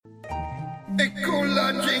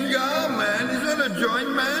Ekula jinga, man. Is that a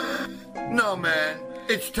joint, man? No, man.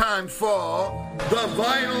 It's time for the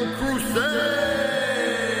Vinyl Crusade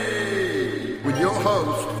with your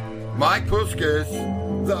host, Mike Puskas,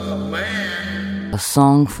 the man. A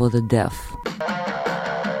song for the deaf.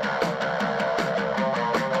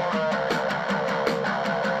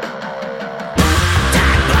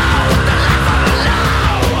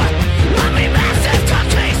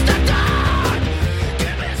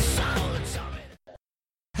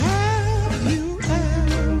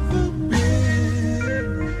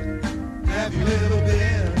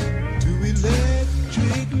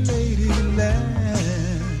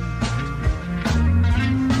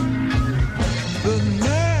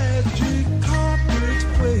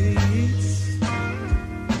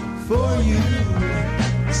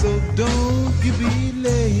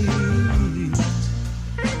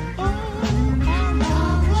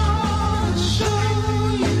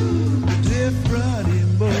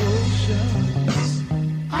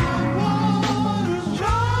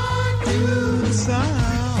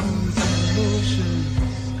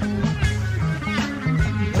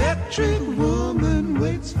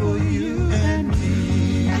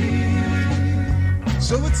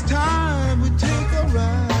 So it's time we take a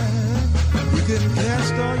ride. We can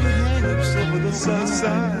cast all your hang-ups over the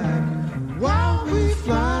sunshine while we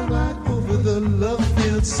fly right over the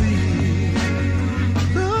love-filled sea.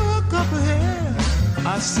 Look up ahead,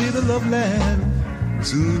 I see the love land.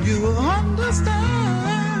 Soon you will understand.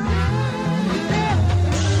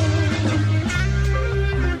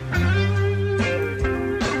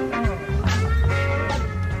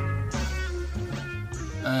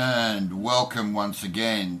 And welcome once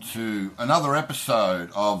again to another episode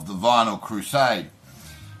of the Vinyl Crusade.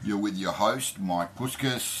 You're with your host, Mike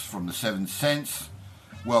Puskas from the Seven Sense,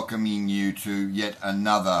 welcoming you to yet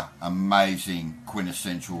another amazing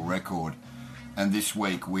quintessential record. And this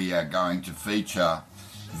week we are going to feature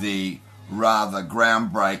the rather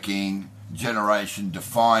groundbreaking,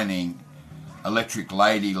 generation-defining Electric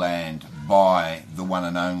Ladyland by the one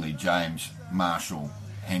and only James Marshall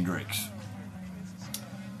Hendrix.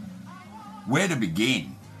 Where to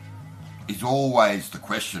begin is always the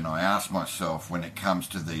question I ask myself when it comes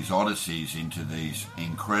to these odysseys into these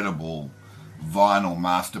incredible vinyl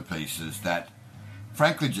masterpieces that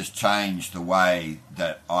frankly just changed the way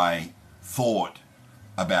that I thought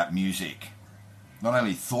about music. Not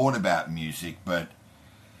only thought about music, but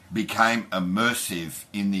became immersive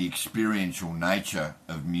in the experiential nature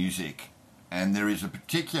of music. And there is a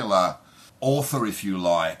particular author, if you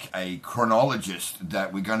like, a chronologist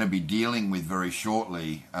that we're going to be dealing with very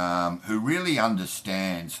shortly, who really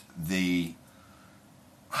understands the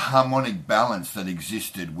harmonic balance that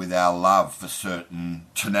existed with our love for certain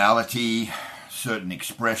tonality, certain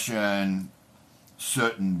expression,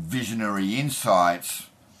 certain visionary insights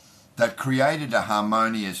that created a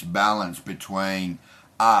harmonious balance between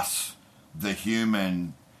us, the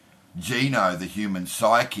human geno, the human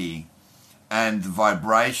psyche, and the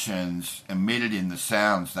vibrations emitted in the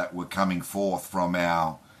sounds that were coming forth from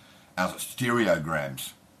our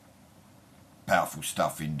stereograms. Powerful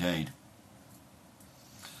stuff indeed.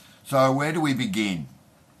 So where do we begin?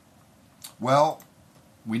 Well,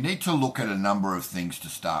 we need to look at a number of things to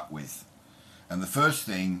start with. And the first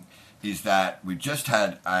thing is that we've just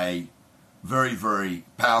had a very, very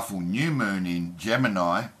powerful new moon in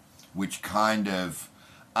Gemini, which kind of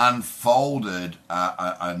unfolded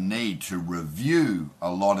a need to review a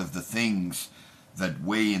lot of the things that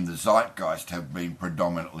we in the zeitgeist have been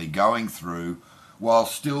predominantly going through while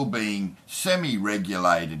still being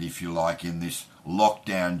semi-regulated, if you like, in this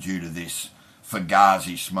lockdown due to this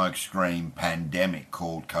Fugazi smokescreen pandemic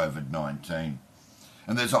called COVID-19.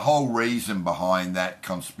 And there's a whole reason behind that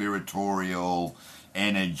conspiratorial,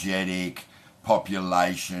 energetic,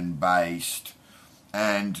 population-based,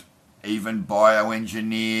 and even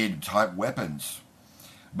bioengineered type weapons.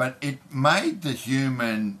 But it made the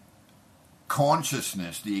human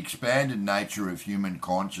consciousness, the expanded nature of human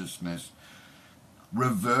consciousness,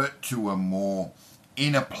 revert to a more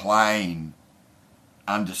inner plane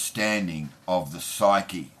understanding of the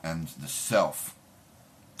psyche and the self.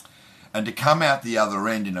 And to come out the other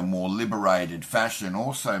end in a more liberated fashion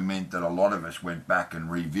also meant that a lot of us went back and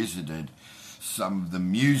revisited some of the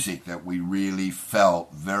music that we really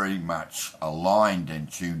felt very much aligned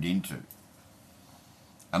and tuned into.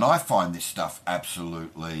 And I find this stuff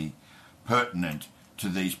absolutely pertinent to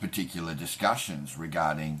these particular discussions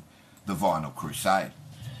regarding the Vinyl Crusade.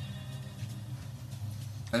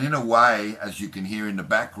 And in a way, as you can hear in the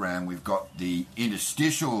background, we've got the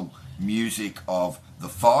interstitial music of The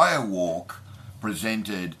Firewalk,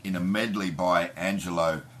 presented in a medley by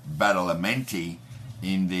Angelo Badalamenti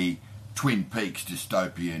in the Twin Peaks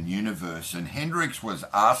dystopian universe. And Hendrix was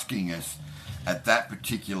asking us at that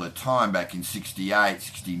particular time, back in 68,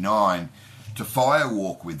 69, to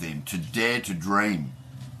firewalk with him, to dare to dream.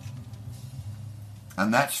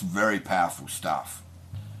 And that's very powerful stuff.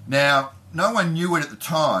 Now, no one knew it at the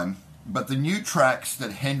time, but the new tracks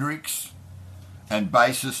that Hendrix and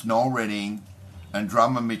bassist Noel Redding and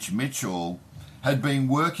drummer Mitch Mitchell had been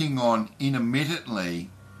working on intermittently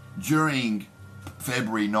during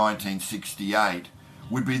February 1968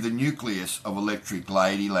 would be the nucleus of Electric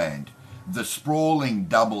Ladyland, the sprawling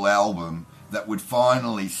double album that would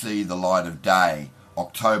finally see the light of day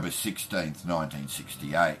October 16th,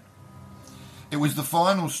 1968. It was the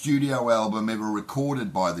final studio album ever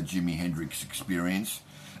recorded by the Jimi Hendrix Experience,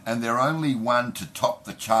 and their only one to top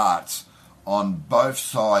the charts on both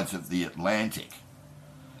sides of the Atlantic.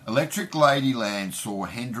 Electric Ladyland saw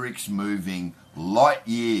Hendrix moving light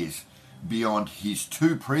years beyond his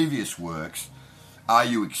two previous works, Are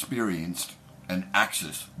You Experienced and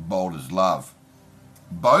Axis Bold as Love,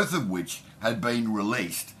 both of which had been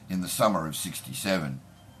released in the summer of '67.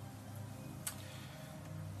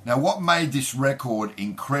 Now, what made this record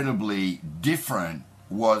incredibly different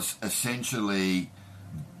was essentially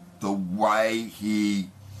the way he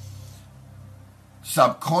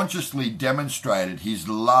subconsciously demonstrated his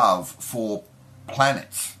love for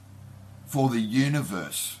planets, for the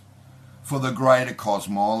universe, for the greater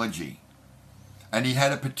cosmology. And he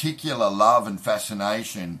had a particular love and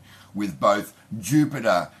fascination with both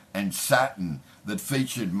Jupiter and Saturn that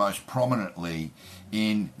featured most prominently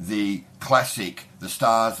in the classic The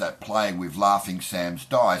Stars That Play with Laughing Sam's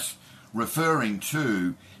Dice, referring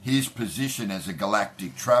to his position as a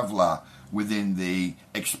galactic traveller within the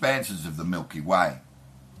expanses of the Milky Way.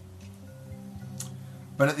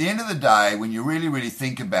 But at the end of the day, when you really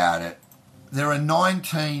think about it, there are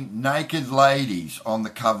 19 naked ladies on the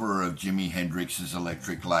cover of Jimi Hendrix's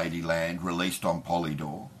Electric Ladyland, released on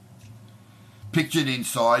Polydor. Pictured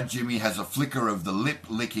inside, Jimi has a flicker of the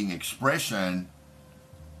lip-licking expression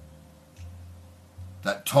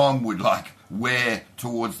that Tom would wear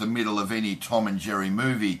towards the middle of any Tom and Jerry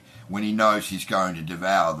movie when he knows he's going to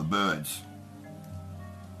devour the birds.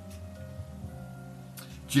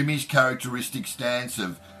 Jimi's characteristic stance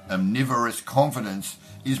of omnivorous confidence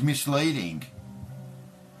is misleading.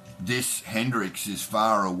 This Hendrix is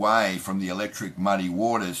far away from the electric muddy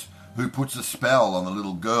waters who puts a spell on the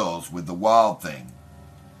little girls with the Wild Thing.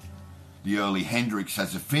 The early Hendrix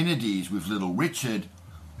has affinities with Little Richard,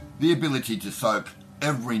 the ability to soak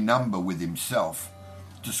every number with himself,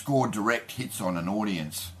 to score direct hits on an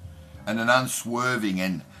audience, and an unswerving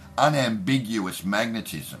and unambiguous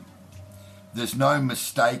magnetism. There's no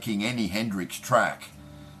mistaking any Hendrix track.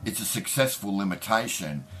 It's a successful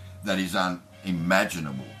limitation that is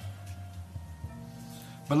unimaginable.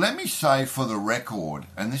 But let me say for the record,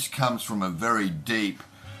 and this comes from a very deep,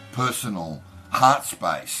 personal heart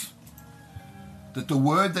space, that the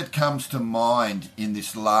word that comes to mind in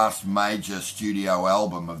this last major studio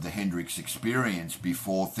album of the Hendrix Experience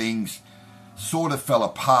before things sort of fell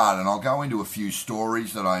apart, and I'll go into a few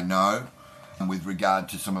stories that I know with regard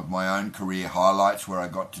to some of my own career highlights where I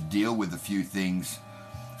got to deal with a few things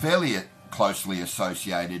fairly closely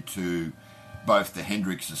associated to both the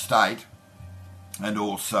Hendrix estate and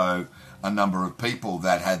also a number of people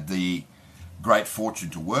that had the great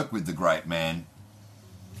fortune to work with the great man.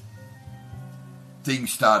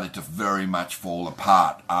 Things started to very much fall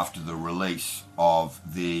apart after the release of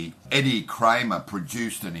the Eddie Kramer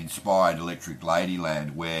produced and inspired Electric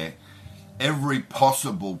Ladyland, where every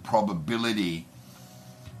possible probability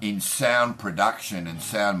in sound production and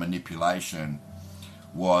sound manipulation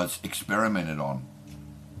was experimented on.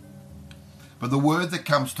 But the word that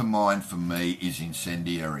comes to mind for me is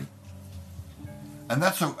incendiary. And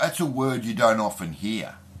that's a word you don't often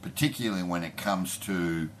hear, particularly when it comes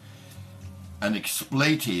to an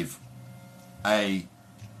expletive, a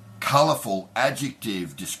colourful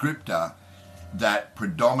adjective descriptor that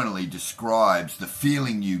predominantly describes the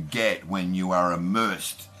feeling you get when you are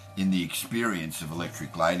immersed in the experience of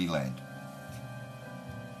Electric Ladyland.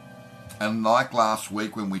 And like last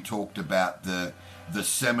week when we talked about the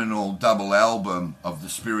seminal double album of the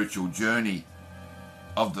spiritual journey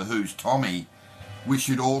of The Who's Tommy, we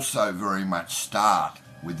should also very much start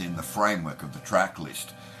within the framework of the track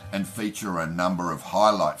list and feature a number of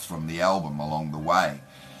highlights from the album along the way.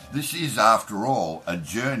 This is, after all, a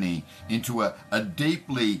journey into a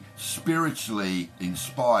deeply spiritually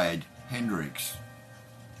inspired Hendrix,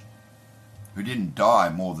 who didn't die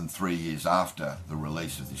more than 3 years after the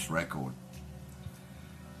release of this record.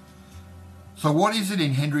 So what is it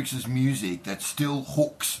in Hendrix's music that still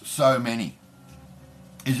hooks so many?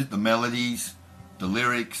 Is it the melodies, the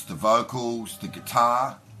lyrics, the vocals, the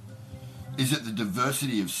guitar? Is it the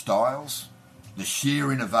diversity of styles, the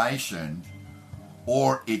sheer innovation,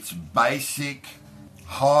 or its basic,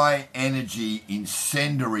 high-energy,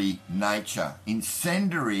 incendiary nature?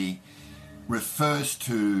 Incendiary refers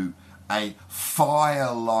to a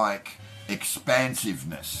fire-like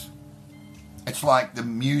expansiveness. It's like the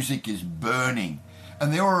music is burning.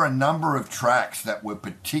 And there were a number of tracks that were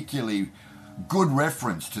particularly good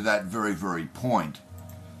reference to that very, very point.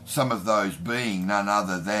 Some of those being none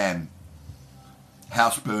other than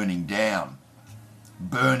House Burning Down,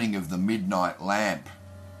 Burning of the Midnight Lamp,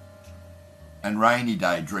 and Rainy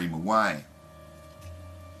Day Dream Away.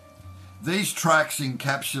 These tracks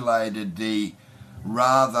encapsulated the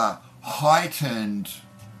rather heightened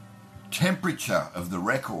temperature of the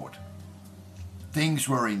record. Things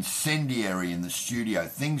were incendiary in the studio.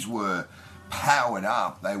 Things were powered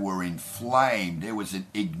up. They were inflamed. There was an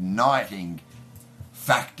igniting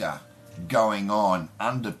factor going on,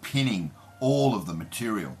 underpinning all of the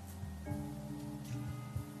material.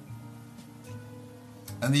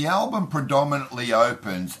 And the album predominantly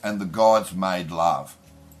opens, "And the Gods Made Love."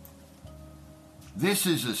 This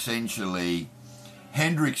is essentially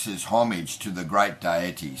Hendrix's homage to the great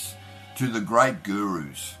deities, to the great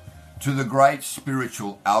gurus, to the great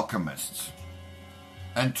spiritual alchemists,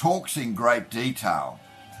 and talks in great detail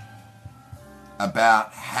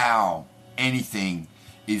about how anything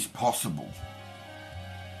is possible.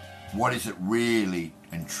 What is it really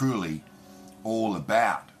and truly all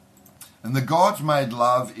about? And The Gods Made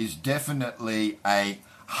Love is definitely a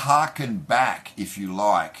harken back, if you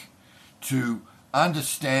like, to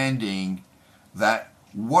understanding that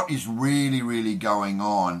what is really, really going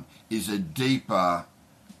on is a deeper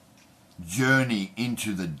journey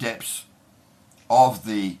into the depths of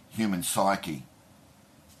the human psyche.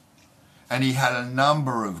 And he had a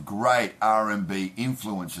number of great R&B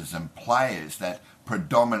influences and players that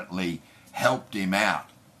predominantly helped him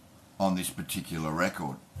out on this particular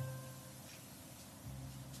record.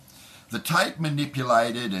 The tape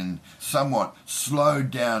manipulated and somewhat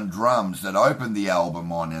slowed down drums that opened the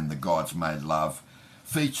album on "And the Gods Made Love"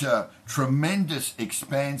 feature tremendous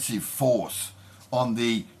expansive force on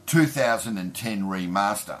the 2010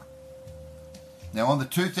 remaster. Now, on the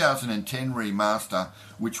 2010 remaster,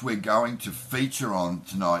 which we're going to feature on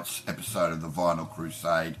tonight's episode of the Vinyl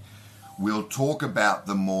Crusade, we'll talk about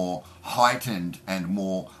the more heightened and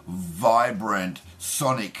more vibrant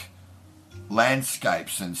sonic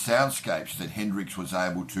landscapes and soundscapes that Hendrix was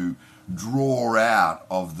able to draw out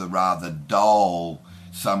of the rather dull,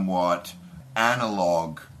 somewhat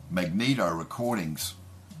analog magneto recordings.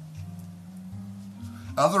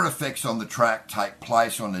 Other effects on the track take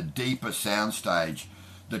place on a deeper soundstage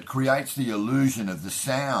that creates the illusion of the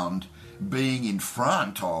sound being in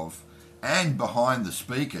front of and behind the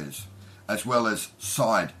speakers, as well as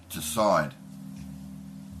side to side.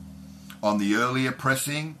 On the earlier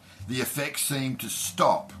pressing, the effects seem to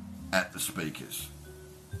stop at the speakers.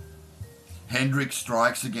 Hendrix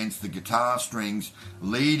strikes against the guitar strings,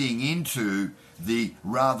 leading into the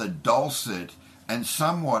rather dulcet and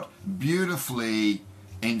somewhat beautifully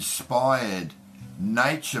inspired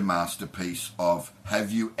nature masterpiece of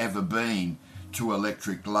 "Have You Ever Been to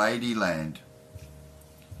Electric Ladyland?"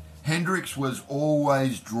 Hendrix was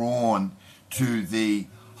always drawn to the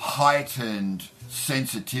heightened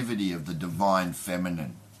sensitivity of the divine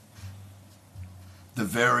feminine. The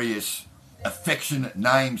various affectionate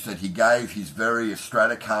names that he gave his various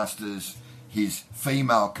Stratocasters, his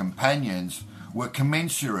female companions, were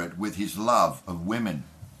commensurate with his love of women.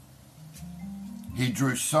 He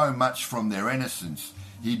drew so much from their innocence.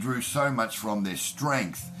 He drew so much from their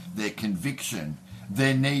strength, their conviction,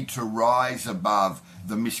 their need to rise above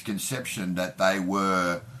the misconception that they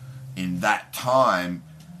were, in that time,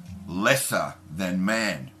 lesser than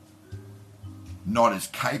man, not as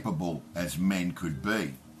capable as men could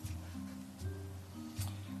be.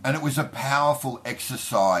 And it was a powerful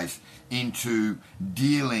exercise into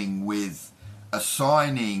dealing with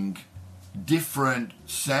assigning different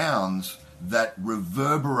sounds that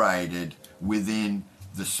reverberated within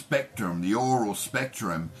the spectrum, the aural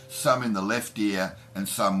spectrum, some in the left ear and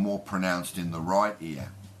some more pronounced in the right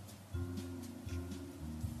ear.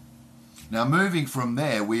 Now, moving from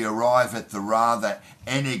there, we arrive at the rather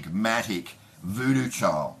enigmatic Voodoo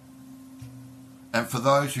Child. And for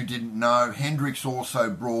those who didn't know, Hendrix also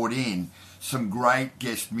brought in some great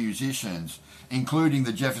guest musicians, including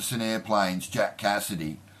the Jefferson Airplanes' Jack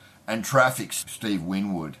Cassidy and Traffic's Steve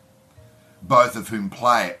Winwood, both of whom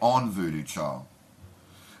play on Voodoo Child.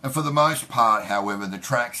 And for the most part, however, the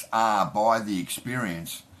tracks are by The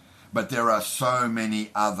Experience, but there are so many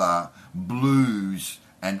other blues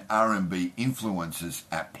and R&B influences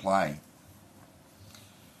at play.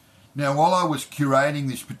 Now, while I was curating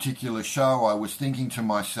this particular show, I was thinking to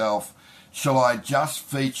myself, shall I just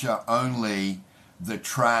feature only the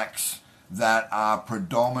tracks that are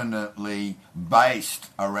predominantly based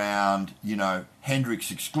around,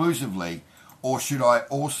 Hendrix exclusively, or should I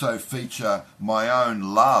also feature my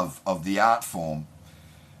own love of the art form?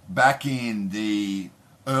 Back in the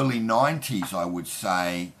early 90s, I would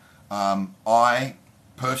say, I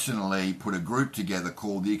personally put a group together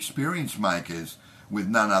called The Experience Makers, with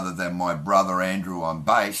none other than my brother Andrew on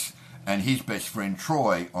bass and his best friend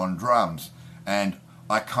Troy on drums. And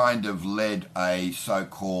I kind of led a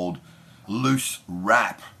so-called loose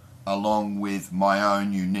rap along with my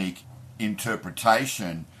own unique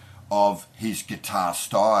interpretation of his guitar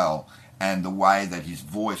style and the way that his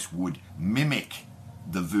voice would mimic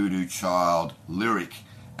the Voodoo Child lyric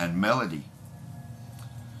and melody.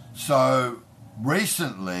 So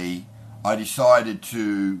recently I decided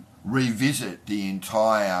to revisit the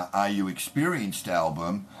entire Are You Experienced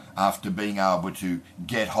album after being able to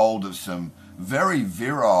get hold of some very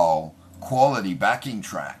virile quality backing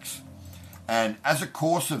tracks. And as a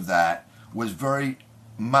course of that, was very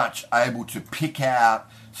much able to pick out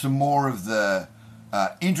some more of the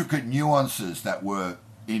intricate nuances that were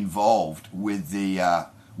involved with the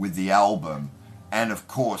album, and of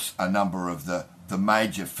course a number of the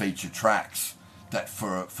major feature tracks that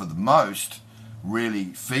for the most really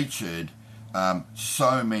featured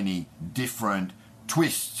so many different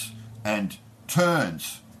twists and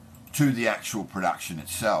turns to the actual production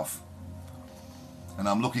itself. And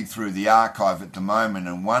I'm looking through the archive at the moment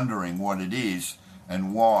and wondering what it is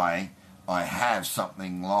and why I have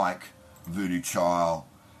something like Voodoo Child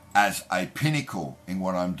as a pinnacle in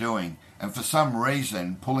what I'm doing. And for some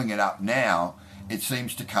reason, pulling it up now, it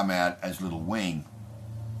seems to come out as Little Wing,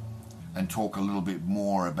 and talk a little bit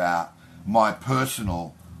more about my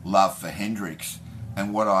personal love for Hendrix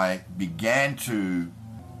and what I began to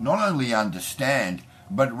not only understand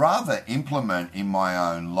but rather implement in my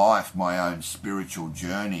own life, my own spiritual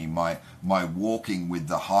journey, my walking with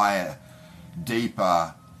the higher,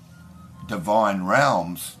 deeper, divine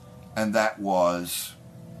realms, and that was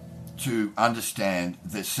to understand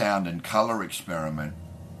the sound and colour experiment.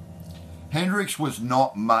 Hendrix was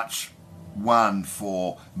not much one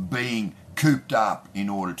for being cooped up in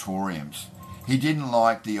auditoriums. He didn't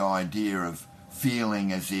like the idea of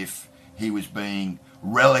feeling as if he was being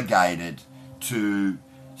relegated to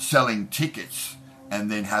selling tickets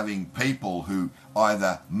and then having people who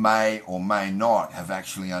either may or may not have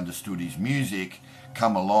actually understood his music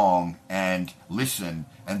come along and listen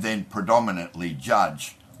and then predominantly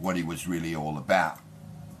judge what he was really all about.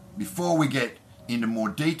 Before we get into more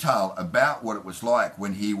detail about what it was like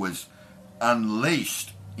when he was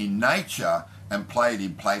unleashed in nature and played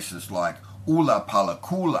in places like Ula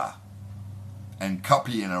Palakula and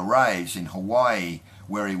Kapi'ina Arrays in Hawaii,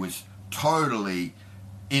 where he was totally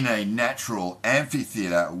in a natural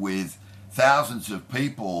amphitheatre with thousands of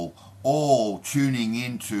people all tuning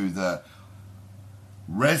into the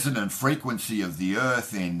resonant frequency of the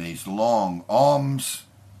earth in these long oms,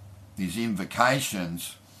 these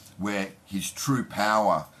invocations, where his true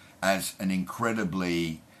power as an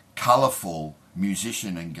incredibly colourful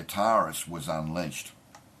musician and guitarist was unleashed.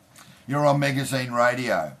 You're on Magazine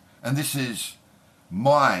Radio, and this is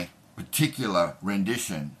my particular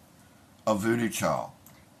rendition of Voodoo Child.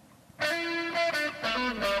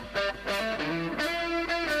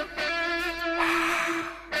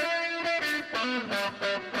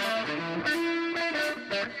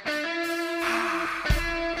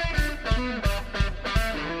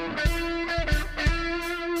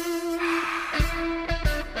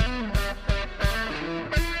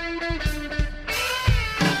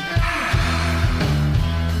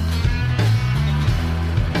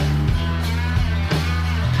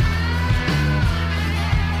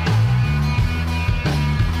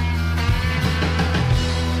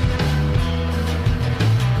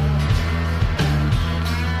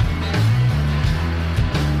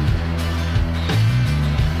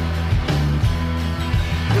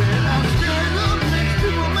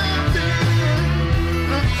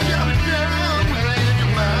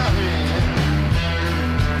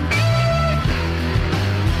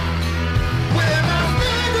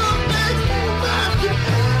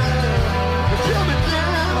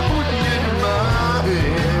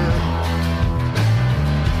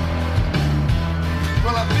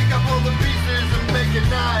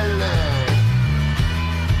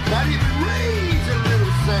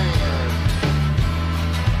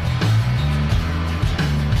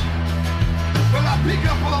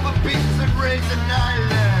 all the pieces and raise an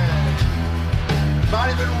island.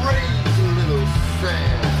 Might even raise a little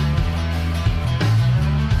sand.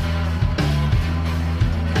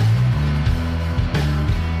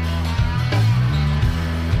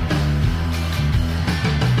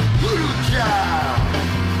 Voodoo child.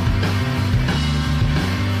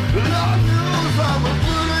 Lord knows I'm a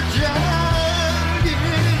voodoo child. Yeah,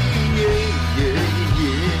 yeah, yeah,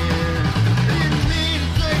 yeah. Didn't mean to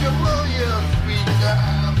take up all your sweet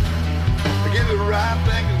time. I give it right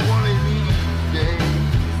back in one of these days.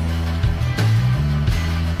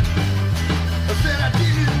 I said I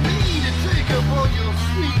didn't mean to take up all your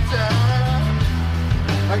sweet time.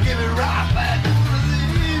 I give it right back in one of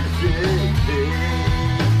these days.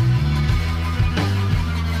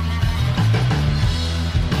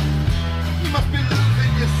 You must be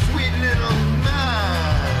losing your sweet little mind.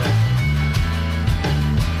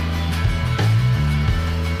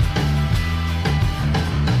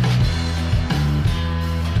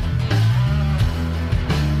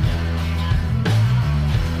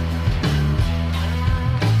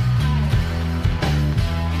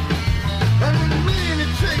 I didn't mean to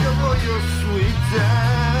take up all your sweet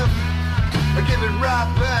time. I give it right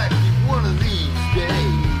back in one of these days.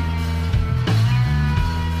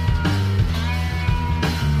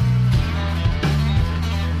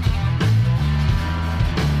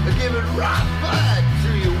 I give it right back to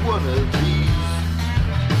you one of these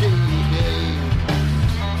days.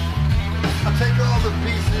 I take all the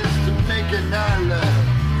pieces to make an island.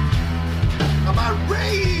 I might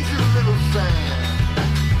raise a little sand.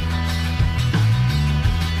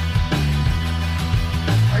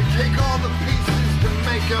 I take all the pieces to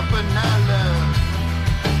make up an island.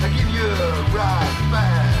 I give you a right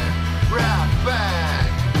back, right back,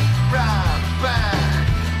 right back.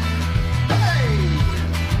 Hey!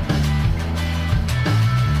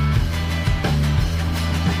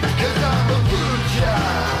 'Cause I'm a voodoo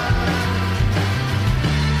child.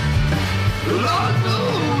 Lord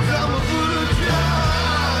knows I'm a voodoo child.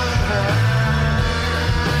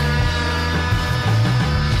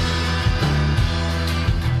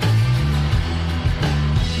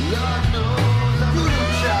 Lord knows I'm a voodoo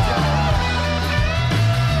child.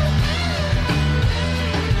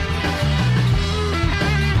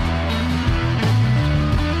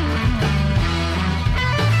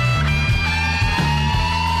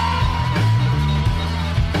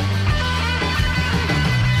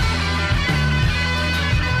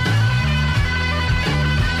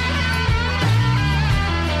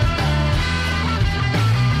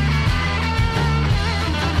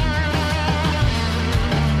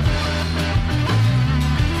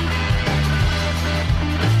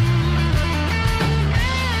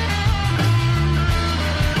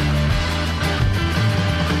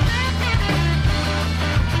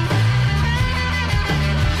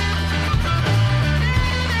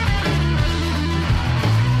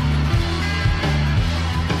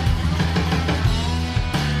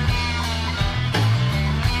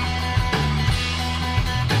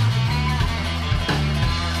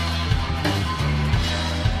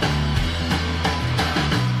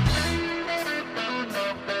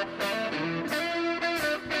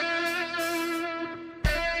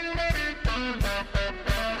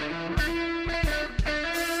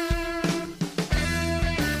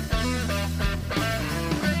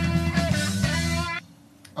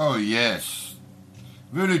 Oh yes,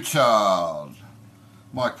 Voodoo Child,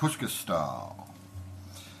 Mike Pushka style.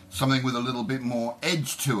 Something with a little bit more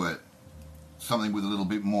edge to it. Something with a little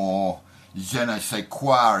bit more je ne sais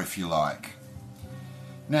quoi, if you like.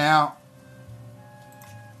 Now,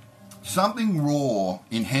 something raw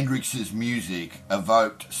in Hendrix's music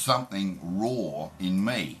evoked something raw in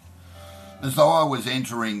me, as though I was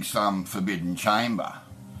entering some forbidden chamber,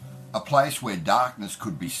 a place where darkness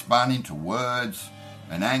could be spun into words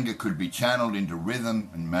and anger could be channeled into rhythm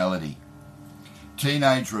and melody.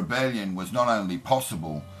 Teenage rebellion was not only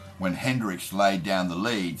possible when Hendrix laid down the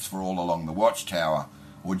leads for All Along the Watchtower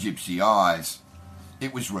or Gypsy Eyes,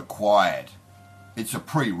 it was required. It's a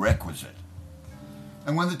prerequisite.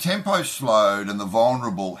 And when the tempo slowed and the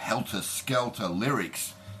vulnerable helter-skelter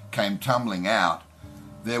lyrics came tumbling out,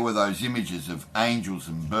 there were those images of angels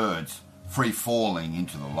and birds free-falling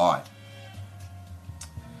into the light.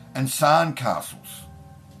 And sandcastles.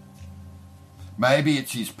 Maybe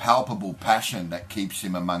it's his palpable passion that keeps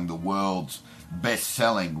him among the world's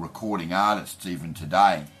best-selling recording artists even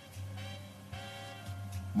today.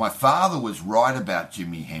 My father was right about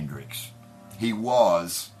Jimi Hendrix. He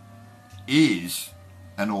was, is,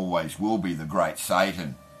 and always will be the great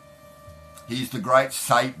Satan. He's the great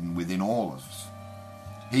Satan within all of us.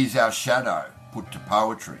 He's our shadow put to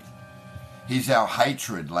poetry. He's our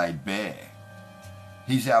hatred laid bare.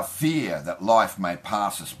 He's our fear that life may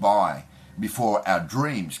pass us by before our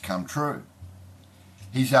dreams come true.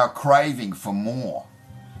 He's our craving for more,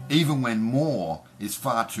 even when more is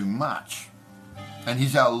far too much. And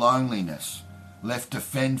he's our loneliness left to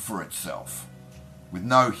fend for itself, with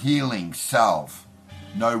no healing salve,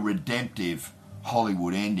 no redemptive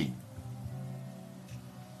Hollywood ending.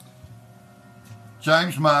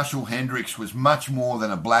 James Marshall Hendrix was much more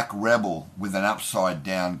than a black rebel with an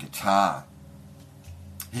upside-down guitar.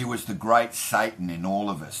 He was the great Satan in all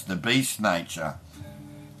of us, the beast nature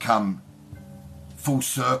come full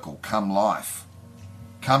circle, come life,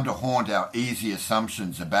 come to haunt our easy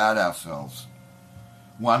assumptions about ourselves,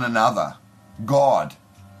 one another, God,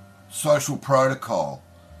 social protocol,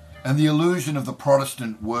 and the illusion of the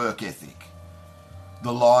Protestant work ethic,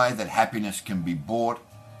 the lie that happiness can be bought,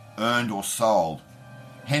 earned or sold.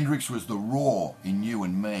 Hendrix was the raw in you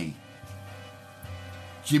and me.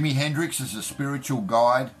 Jimi Hendrix is a spiritual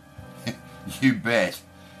guide? You bet.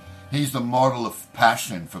 He's the model of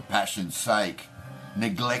passion for passion's sake,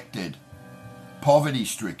 neglected,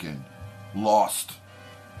 poverty-stricken, lost,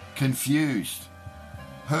 confused,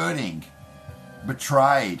 hurting,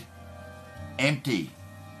 betrayed, empty.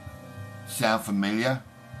 Sound familiar?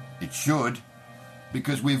 It should,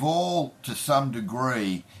 because we've all, to some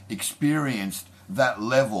degree, experienced that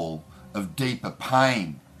level of deeper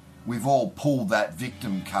pain. We've all pulled that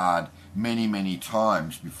victim card many, many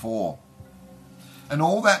times before. And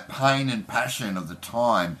all that pain and passion of the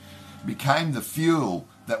time became the fuel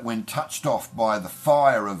that, when touched off by the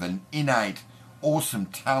fire of an innate, awesome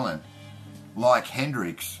talent like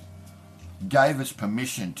Hendrix, gave us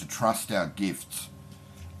permission to trust our gifts,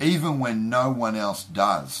 even when no one else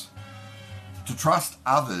does. To trust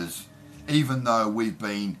others, even though we've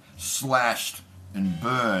been slashed and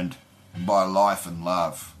burned by life and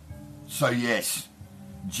love. So yes,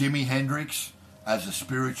 Jimi Hendrix as a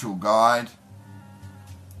spiritual guide,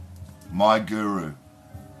 my guru.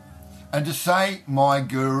 And to say my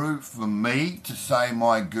guru, for me to say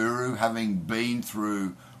my guru, having been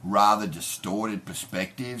through rather distorted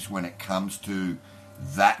perspectives when it comes to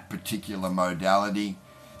that particular modality,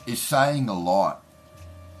 is saying a lot.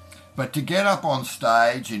 But to get up on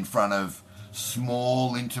stage in front of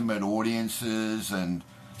small, intimate audiences and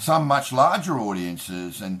some much larger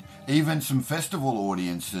audiences and even some festival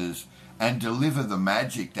audiences and deliver the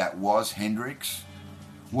magic that was Hendrix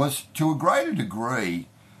was, to a greater degree,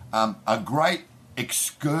 a great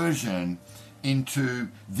excursion into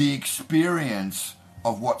the experience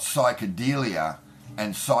of what psychedelia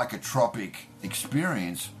and psychotropic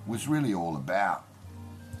experience was really all about.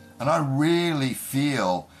 And I really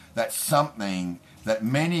feel that's something that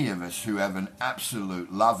many of us who have an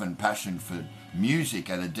absolute love and passion for music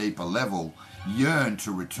at a deeper level yearn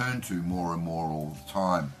to return to more and more all the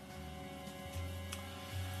time.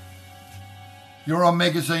 You're on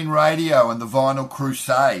Magazine Radio and the Vinyl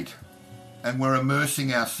Crusade, and we're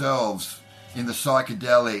immersing ourselves in the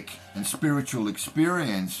psychedelic and spiritual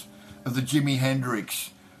experience of the Jimi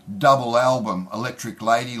Hendrix double album, Electric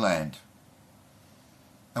Ladyland.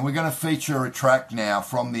 And we're going to feature a track now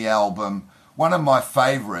from the album, one of my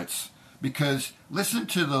favourites, because listen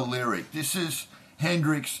to the lyric. This is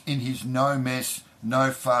Hendrix in his no mess,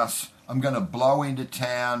 no fuss, I'm going to blow into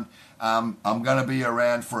town, I'm going to be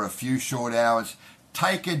around for a few short hours.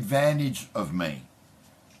 Take advantage of me.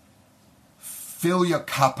 Fill your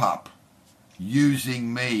cup up,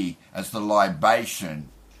 using me as the libation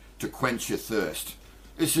to quench your thirst.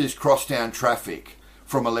 This is Crosstown Traffic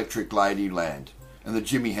from Electric Ladyland and the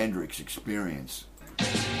Jimi Hendrix Experience.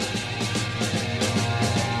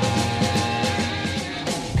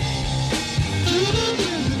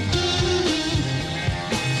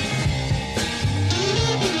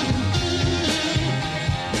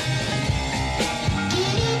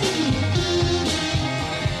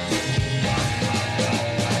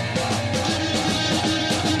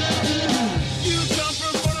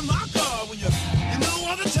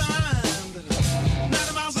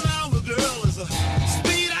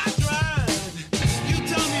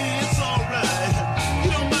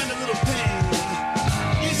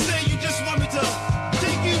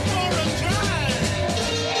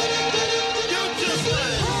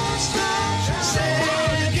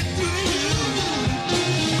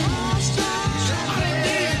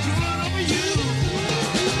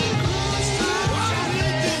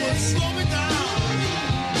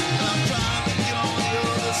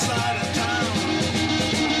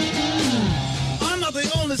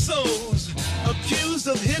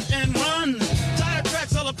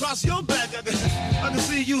 Your back, I can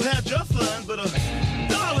see you had your fun, but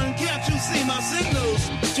darling, can't you see my signals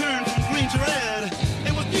turn from green to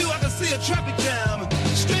see a traffic jam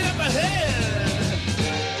straight up ahead.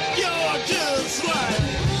 You're just like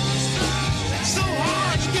so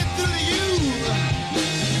hard to get through to you.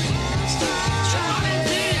 Trying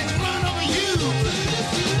to run over you.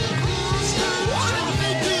 All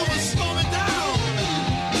they do is slow me down.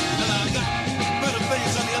 And I got better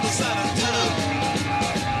things on the other side of town.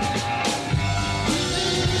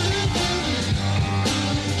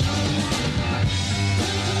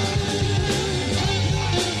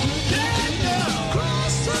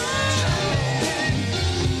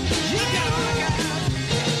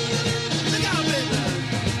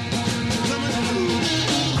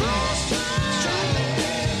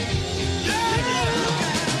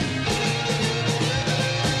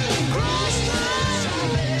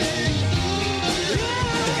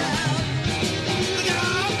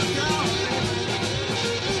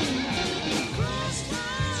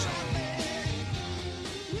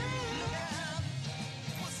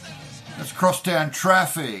 Crosstown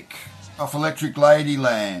Traffic off Electric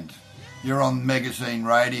Ladyland. You're on Magazine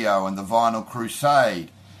Radio and the Vinyl Crusade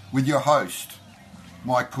with your host,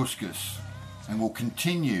 Mike Puskas. And we'll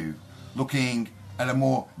continue looking at a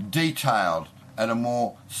more detailed, at a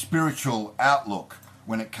more spiritual outlook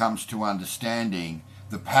when it comes to understanding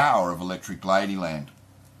the power of Electric Ladyland.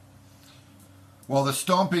 While the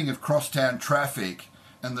stomping of Crosstown Traffic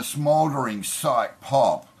and the smouldering psych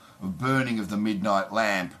pop of Burning of the Midnight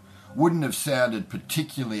Lamp wouldn't have sounded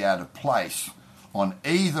particularly out of place on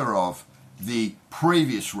either of the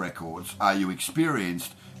previous records, Are You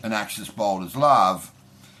Experienced and Axis Bold as Love,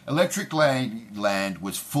 Electric Ladyland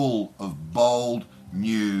was full of bold,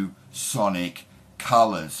 new, sonic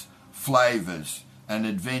colours, flavours and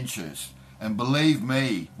adventures. And believe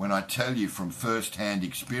me when I tell you from first-hand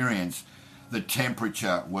experience, the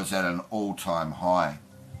temperature was at an all-time high.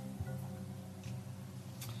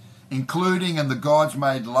 Including in The Gods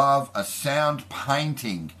Made Love, a sound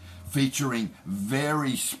painting featuring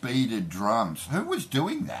very speeded drums. Who was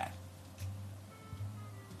doing that?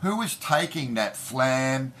 Who was taking that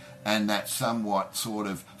flam and that somewhat sort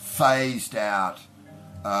of phased out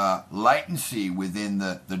latency within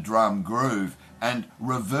the drum groove and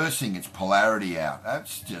reversing its polarity out?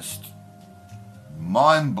 That's just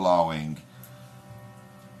mind-blowing,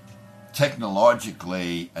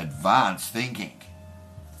 technologically advanced thinking.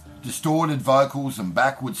 Distorted vocals and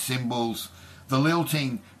backward cymbals, the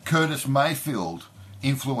lilting Curtis Mayfield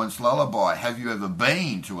influenced lullaby, Have You Ever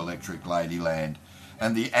Been to Electric Ladyland,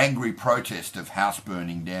 and the angry protest of House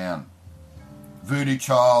Burning Down. Voodoo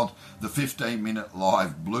Child, the 15-minute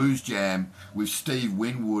live blues jam with Steve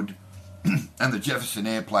Winwood and the Jefferson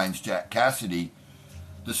Airplane's Jack Cassidy,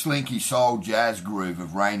 the slinky soul jazz groove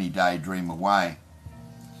of Rainy Day Dream Away,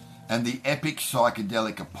 and the epic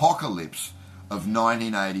psychedelic apocalypse of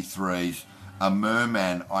 1983's A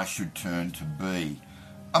Merman I Should Turn to Be.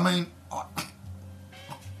 I mean,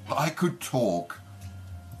 I could talk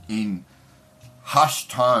in hushed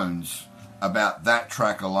tones about that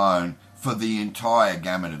track alone for the entire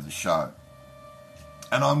gamut of the show.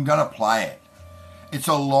 And I'm going to play it. It's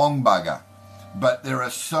a long bugger, but there are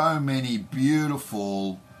so many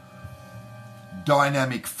beautiful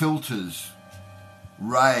dynamic filters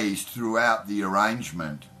raised throughout the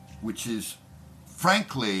arrangement, which is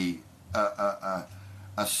frankly a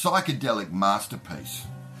psychedelic masterpiece.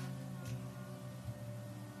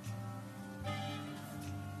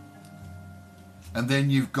 And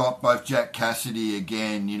then you've got both Jack Cassidy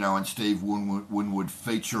again, and Steve Winwood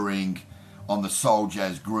featuring on the soul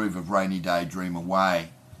jazz groove of Rainy Day Dream Away,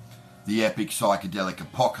 the epic psychedelic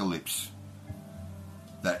apocalypse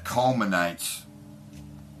that culminates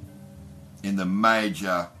in the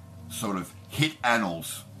major sort of hit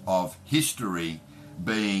annals of history,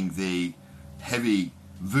 being the heavy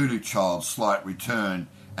Voodoo Child Slight Return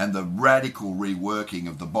and the radical reworking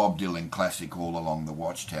of the Bob Dylan classic All Along the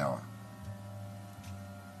Watchtower.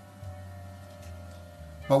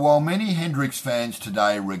 But while many Hendrix fans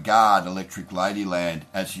today regard Electric Ladyland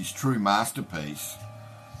as his true masterpiece,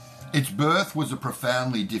 its birth was a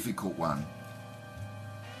profoundly difficult one.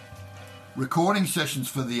 Recording sessions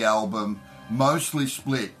for the album mostly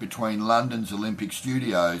split between London's Olympic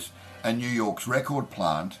Studios and New York's record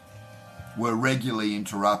plant, were regularly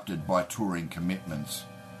interrupted by touring commitments.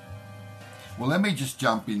 Well, let me just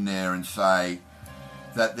jump in there and say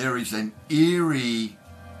that there is an eerie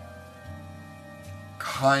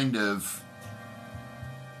kind of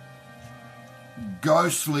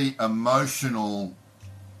ghostly emotional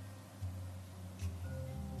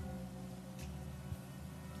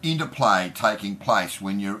interplay taking place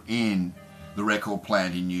when you're in the record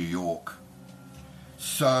plant in New York.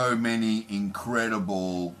 So many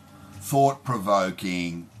incredible,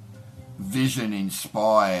 thought-provoking,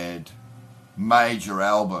 Vision-inspired major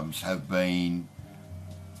albums have been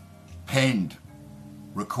penned,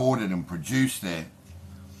 recorded and produced there.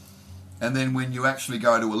 And then when you actually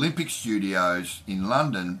go to Olympic Studios in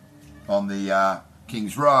London on the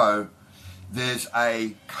King's Row, there's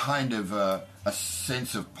a kind of a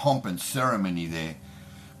sense of pomp and ceremony there.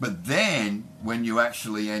 But then when you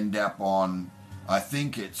actually end up on, I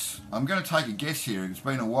think it's, I'm going to take a guess here, it's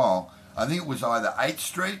been a while, I think it was either 8th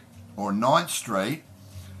Street or 9th Street,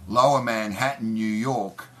 Lower Manhattan, New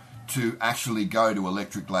York, to actually go to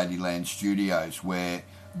Electric Ladyland Studios, where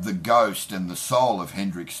the ghost and the soul of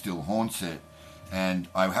Hendrix still haunts it. And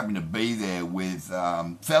I happened to be there with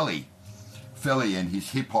Felly. Felly and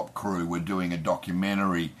his hip-hop crew were doing a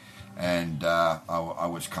documentary, and I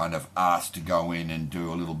was kind of asked to go in and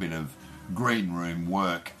do a little bit of green room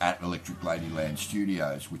work at Electric Ladyland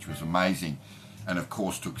Studios, which was amazing. And of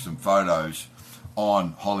course took some photos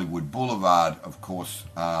on Hollywood Boulevard, of course,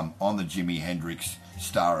 on the Jimi Hendrix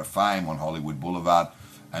Star of Fame on Hollywood Boulevard,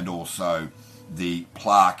 and also the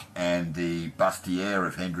plaque and the bustier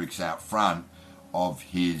of Hendrix out front of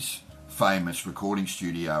his famous recording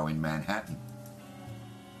studio in Manhattan.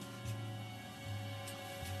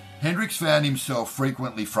 Hendrix found himself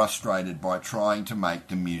frequently frustrated by trying to make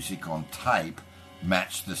the music on tape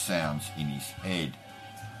match the sounds in his head,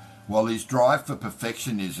 while his drive for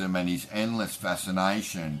perfectionism and his endless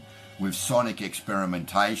fascination with sonic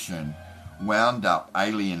experimentation wound up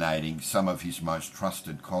alienating some of his most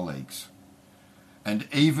trusted colleagues. And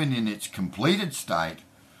even in its completed state,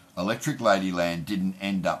 Electric Ladyland didn't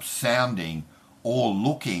end up sounding or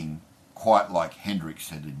looking quite like Hendrix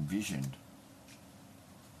had envisioned.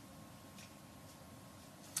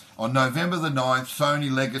 On November the 9th,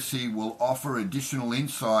 Sony Legacy will offer additional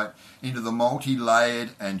insight into the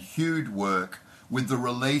multi-layered and hued work with the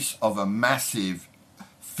release of a massive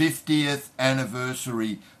 50th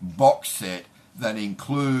anniversary box set that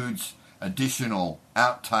includes additional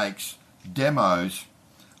outtakes, demos,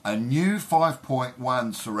 a new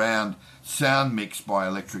 5.1 surround sound mix by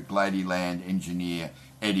Electric Ladyland engineer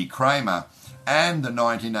Eddie Kramer, and the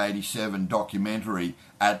 1987 documentary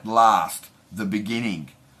At Last, The Beginning,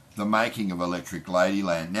 the making of Electric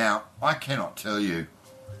Ladyland. Now, I cannot tell you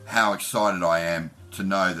how excited I am to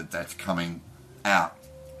know that that's coming out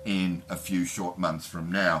in a few short months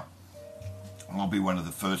from now. I'll be one of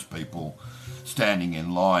the first people standing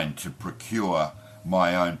in line to procure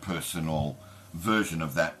my own personal version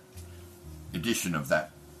of that edition of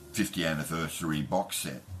that 50th anniversary box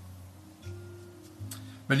set.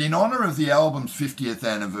 But in honour of the album's 50th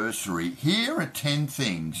anniversary, here are 10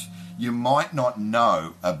 things you might not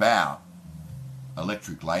know about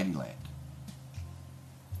Electric Ladyland.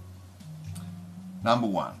 Number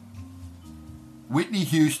 1. Whitney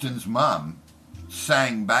Houston's mum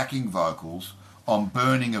sang backing vocals on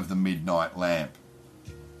Burning of the Midnight Lamp.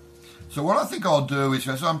 So what I think I'll do is,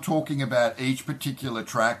 as I'm talking about each particular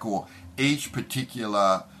track or each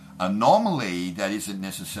particular anomaly that isn't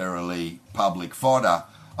necessarily public fodder,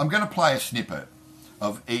 I'm going to play a snippet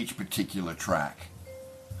of each particular track.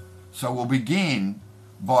 So we'll begin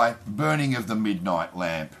by Burning of the Midnight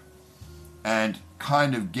Lamp and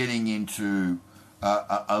kind of getting into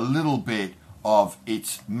a little bit of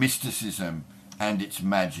its mysticism and its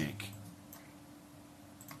magic.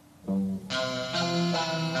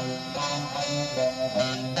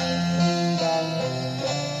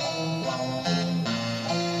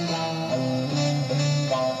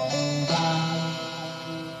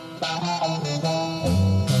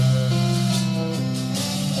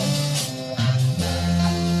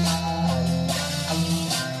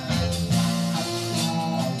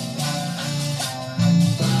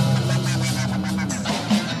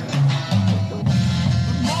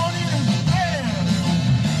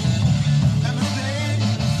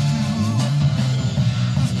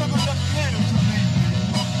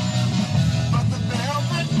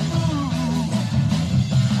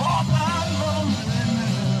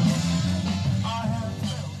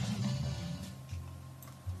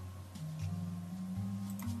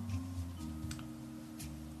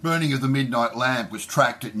 Burning of the Midnight Lamp was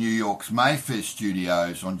tracked at New York's Mayfair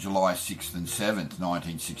Studios on July 6th and 7th,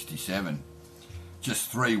 1967,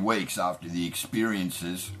 just 3 weeks after the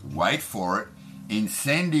Experience's, wait for it,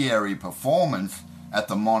 incendiary performance at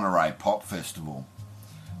the Monterey Pop Festival.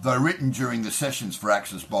 Though written during the sessions for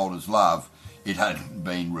Axis Bold as Love, it hadn't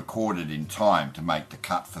been recorded in time to make the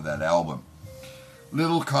cut for that album.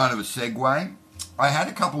 Little kind of a segue. I had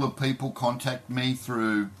a couple of people contact me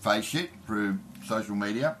through Facebook, through social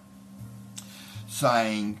media,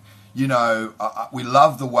 saying, you know, we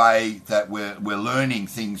love the way that we're learning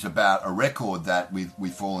things about a record that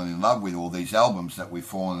we've fallen in love with, all these albums that we've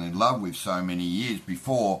fallen in love with so many years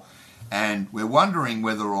before, and we're wondering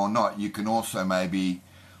whether or not you can also maybe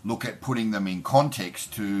look at putting them in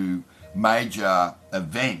context to major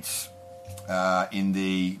events in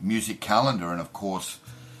the music calendar. And of course,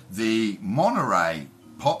 the Monterey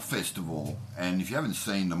Pop Festival, and if you haven't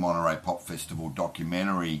seen the Monterey Pop Festival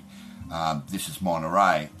documentary, This is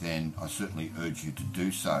Monterey, then I certainly urge you to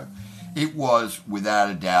do so. It was, without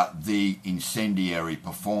a doubt, the incendiary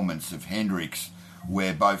performance of Hendrix,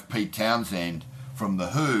 where both Pete Townsend from The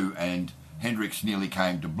Who and Hendrix nearly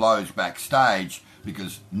came to blows backstage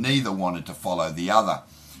because neither wanted to follow the other.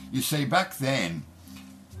 You see, back then,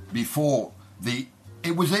 before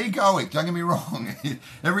it was egoic, don't get me wrong.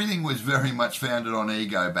 Everything was very much founded on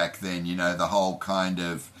ego back then, you know, the whole kind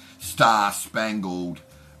of star-spangled,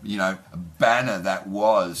 you know, banner that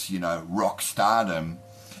was, you know, rock stardom.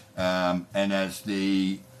 And as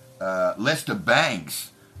the Lester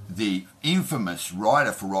Bangs, the infamous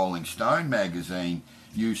writer for Rolling Stone magazine,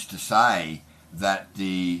 used to say, that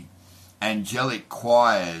the angelic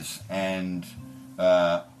choirs and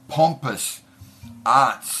pompous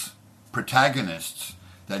arts protagonists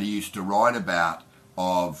that he used to write about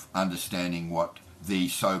of understanding what the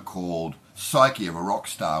so-called psyche of a rock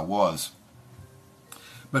star was.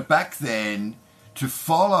 But back then, to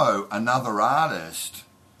follow another artist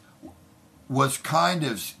was kind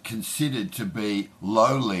of considered to be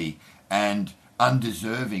lowly and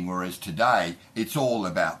undeserving, whereas today it's all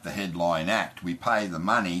about the headline act. We pay the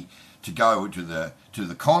money to go to the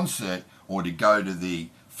concert or to go to the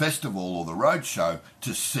festival or the roadshow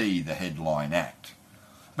to see the headline act.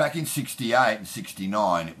 Back in 68 and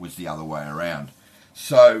 69, it was the other way around.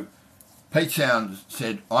 So Pete Townsend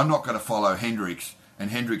said, I'm not going to follow Hendrix, and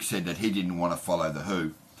Hendrix said that he didn't want to follow The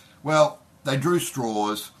Who. Well, they drew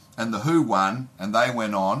straws, and The Who won, and they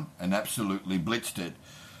went on and absolutely blitzed it.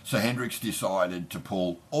 So Hendrix decided to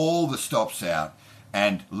pull all the stops out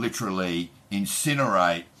and literally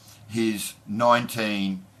incinerate his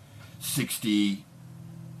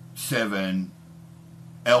 1967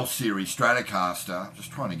 L-Series Stratocaster.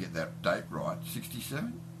 Just trying to get that date right.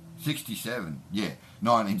 67? 67, yeah.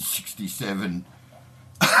 1967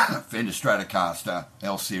 Fender Stratocaster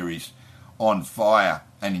L-Series on fire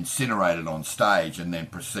and incinerate it on stage and then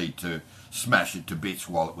proceed to smash it to bits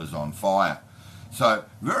while it was on fire. So,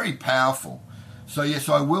 very powerful. So, yes,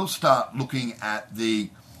 I will start looking at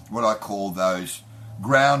what I call those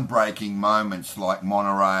groundbreaking moments like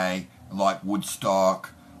Monterey, like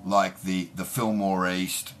Woodstock, like the Fillmore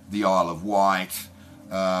East, the Isle of Wight.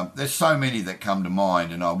 There's so many that come to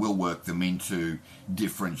mind, and I will work them into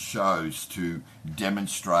different shows to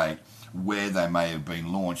demonstrate where they may have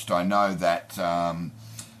been launched. I know that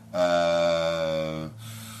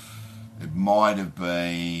it might have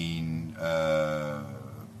been,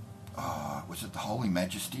 was it the Holy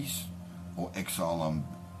Majesties or Exile on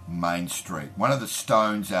Main Street? One of the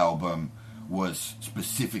Stones album was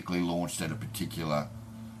specifically launched at a particular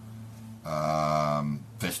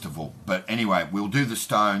festival. But anyway, we'll do the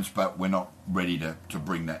Stones, but we're not ready to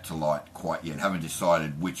bring that to light quite yet. Haven't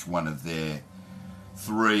decided which one of their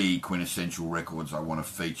 3 quintessential records I want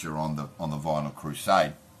to feature on the Vinyl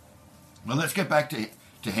Crusade. Well, let's get back to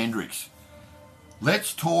Hendrix.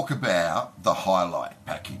 Let's talk about the highlight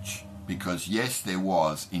package, because yes, there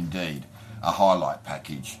was indeed a highlight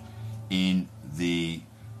package in the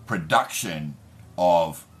production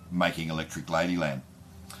of Making Electric Ladyland.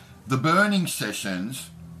 The Burning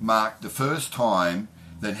Sessions marked the first time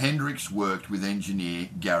that Hendrix worked with engineer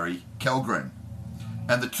Gary Kellgren,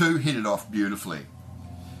 and the two hit it off beautifully.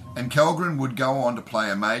 And Kellgren would go on to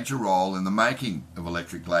play a major role in the making of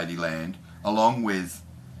Electric Ladyland, along with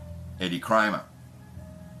Eddie Kramer.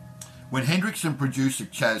 When Hendrix and producer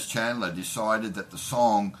Chaz Chandler decided that the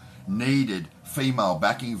song needed female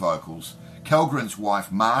backing vocals, Kellgren's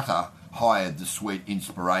wife Marta hired the Sweet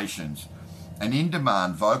Inspirations, an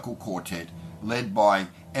in-demand vocal quartet led by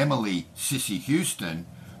Emily Sissy Houston,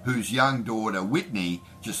 whose young daughter Whitney,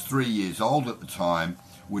 just 3 years old at the time,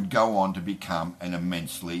 would go on to become an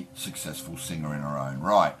immensely successful singer in her own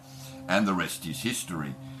right. And the rest is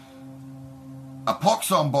history. A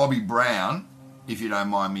pox on Bobby Brown, if you don't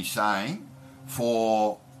mind me saying,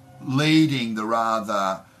 for leading the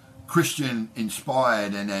rather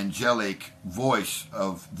Christian-inspired and angelic voice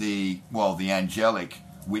of the angelic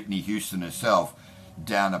Whitney Houston herself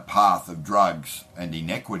down a path of drugs and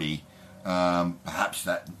inequity. Perhaps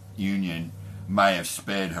that union may have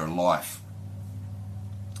spared her life.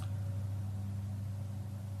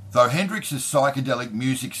 Though Hendrix's psychedelic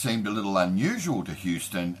music seemed a little unusual to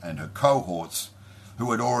Houston and her cohorts,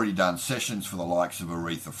 who had already done sessions for the likes of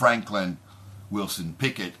Aretha Franklin, Wilson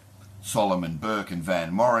Pickett, Solomon Burke and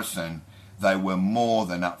Van Morrison, they were more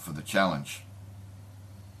than up for the challenge.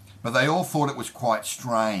 But they all thought it was quite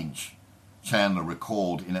strange, Chandler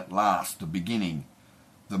recalled in At Last, the beginning,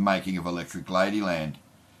 the making of Electric Ladyland.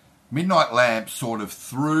 Midnight Lamp sort of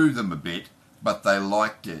threw them a bit, but they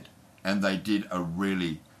liked it, and they did a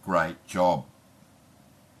really great job.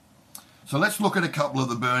 So let's look at a couple of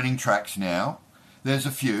the Burning tracks now. There's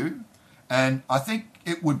a few, and I think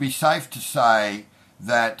it would be safe to say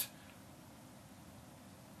that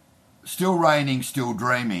Still Raining, Still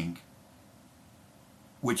Dreaming,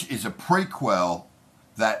 which is a prequel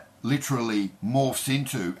that literally morphs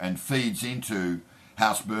into and feeds into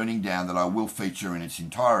House Burning Down, that I will feature in its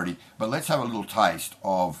entirety, but let's have a little taste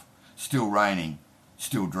of Still Raining,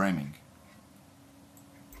 Still Dreaming.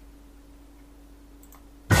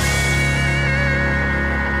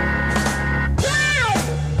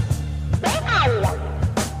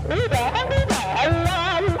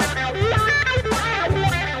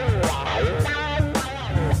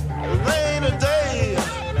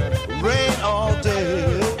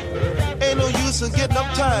 Getting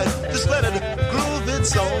uptight, just let it groove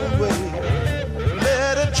its own way.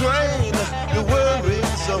 Let it drain your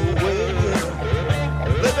worries away.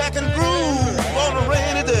 Lay back and groove on a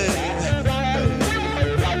rainy day.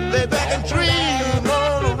 Lay back and dream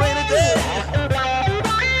on a rainy day. Lay back and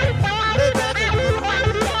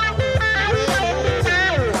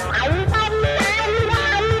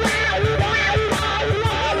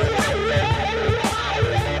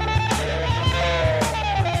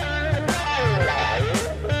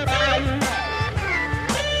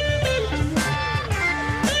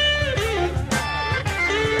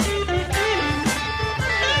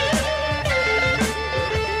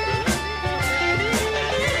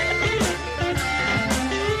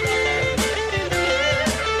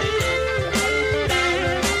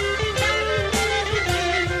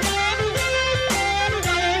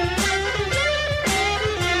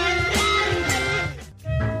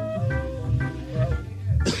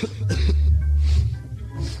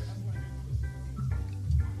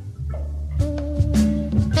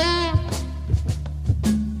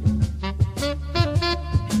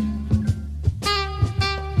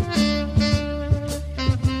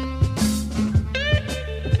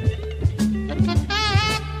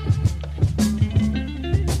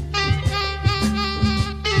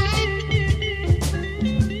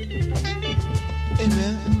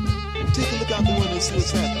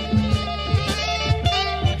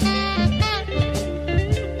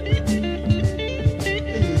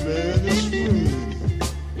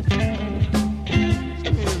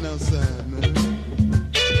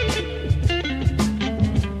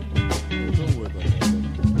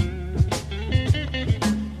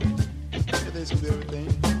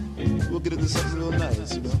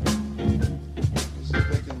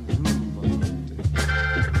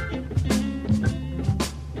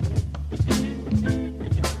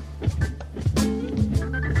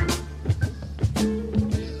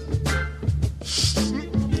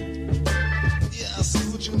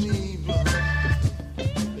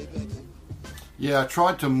Yeah, I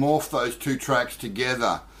tried to morph those two tracks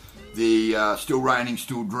together, the Still Raining,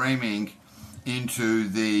 Still Dreaming, into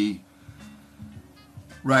the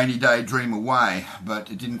Rainy Day Dream Away,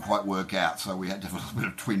 but it didn't quite work out, so we had to have a little bit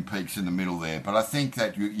of Twin Peaks in the middle there. But I think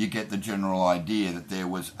that you get the general idea that there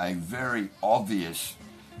was a very obvious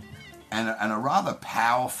and a rather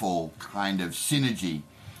powerful kind of synergy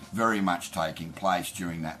very much taking place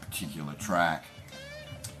during that particular track.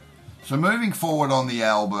 So moving forward on the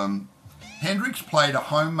album, Hendrix played a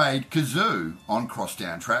homemade kazoo on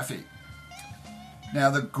Crosstown Traffic. Now,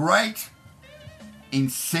 the great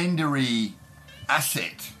incendiary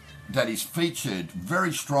asset that is featured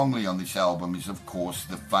very strongly on this album is, of course,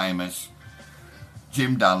 the famous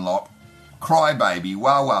Jim Dunlop Crybaby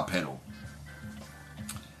wah-wah pedal.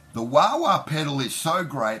 The wah-wah pedal is so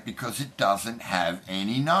great because it doesn't have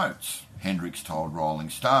any notes, Hendrix told Rolling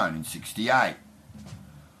Stone in '68.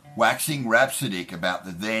 Waxing rhapsodic about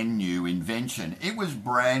the then new invention, it was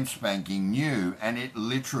brand spanking new, and it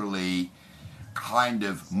literally kind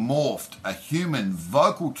of morphed a human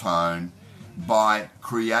vocal tone by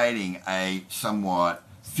creating a somewhat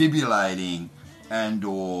fibulating and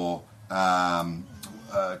or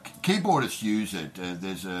keyboardists use it.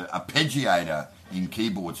 There's a arpeggiator in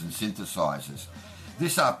keyboards and synthesizers.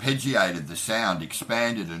 This arpeggiated the sound,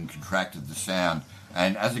 expanded and contracted the sound,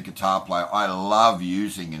 and as a guitar player I love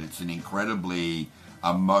using it. It's an incredibly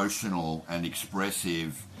emotional and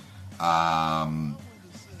expressive and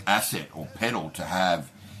asset or pedal to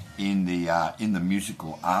have in the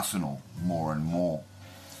musical arsenal more and more,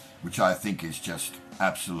 which I think is just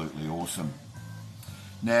absolutely awesome.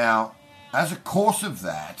 Now, as a course of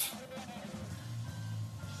that,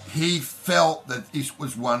 he felt that this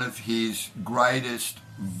was one of his greatest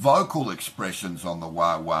vocal expressions on the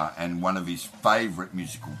wah-wah and one of his favourite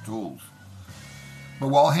musical tools. But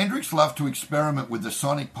while Hendrix loved to experiment with the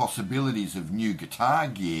sonic possibilities of new guitar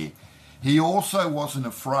gear, he also wasn't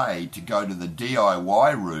afraid to go to the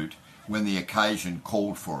DIY route when the occasion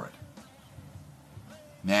called for it.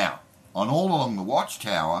 Now, on All Along the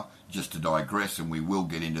Watchtower, just to digress, and we will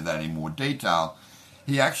get into that in more detail,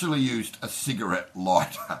 he actually used a cigarette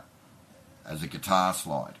lighter as a guitar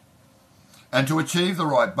slide. And to achieve the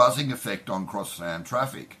right buzzing effect on cross-sound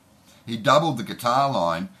traffic, he doubled the guitar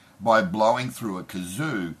line by blowing through a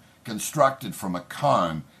kazoo constructed from a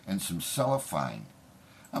comb and some cellophane.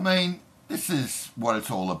 I mean, this is what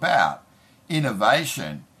it's all about.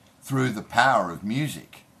 Innovation through the power of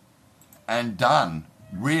music. And done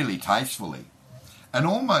really tastefully. And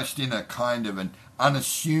almost in a kind of an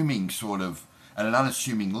unassuming sort of, at an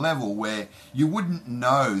unassuming level where you wouldn't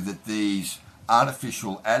know that these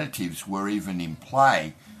artificial additives were even in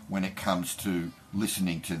play when it comes to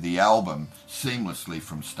listening to the album seamlessly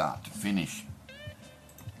from start to finish.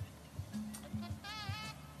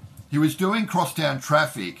 He was doing crosstown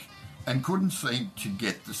traffic and couldn't seem to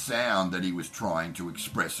get the sound that he was trying to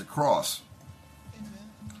express across.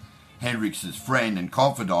 Hendrix's friend and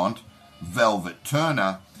confidant, Velvet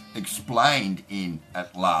Turner, explained in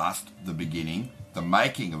At Last, the beginning, the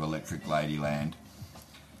making of Electric Ladyland.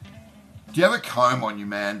 Do you have a comb on you,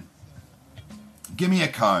 man? Give me a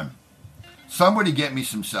comb. Somebody get me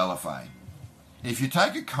some cellophane. If you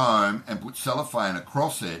take a comb and put cellophane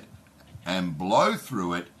across it and blow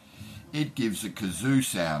through it, it gives a kazoo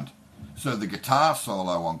sound. So the guitar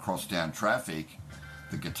solo on Crosstown Traffic,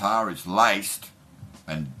 the guitar is laced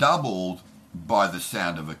and doubled by the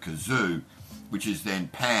sound of a kazoo, which is then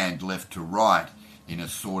panned left to right in a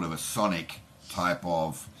sort of a sonic type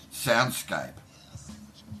of soundscape.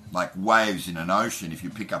 Like waves in an ocean, if you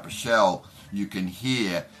pick up a shell, you can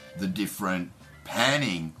hear the different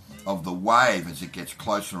panning of the wave as it gets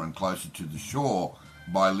closer and closer to the shore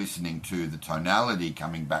by listening to the tonality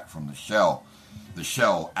coming back from the shell. The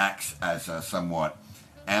shell acts as a somewhat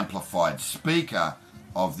amplified speaker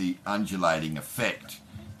of the undulating effect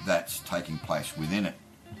that's taking place within it.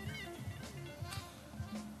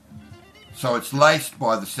 So it's laced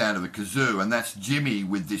by the sound of a kazoo, and that's Jimi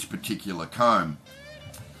with this particular comb,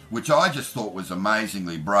 which I just thought was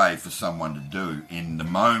amazingly brave for someone to do in the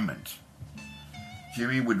moment.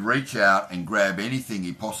 Jimi would reach out and grab anything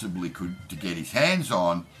he possibly could to get his hands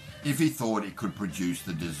on if he thought it could produce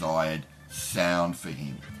the desired sound for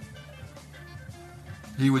him.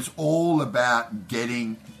 He was all about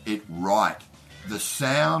getting it right. The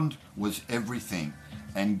sound was everything,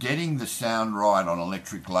 and getting the sound right on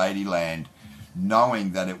Electric Ladyland,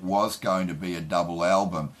 knowing that it was going to be a double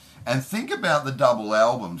album. And think about the double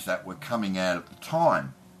albums that were coming out at the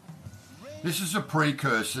time. This is a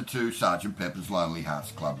precursor to Sgt. Pepper's Lonely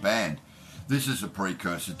Hearts Club Band. This is a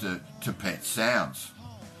precursor to Pet Sounds.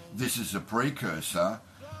 This is a precursor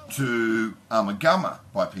to Ummagumma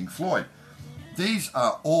by Pink Floyd. These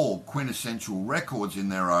are all quintessential records in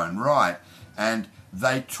their own right, and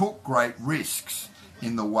they took great risks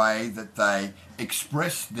in the way that they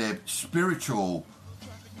expressed their spiritual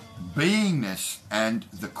beingness and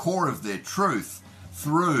the core of their truth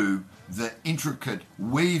through the intricate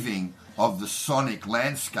weaving of the sonic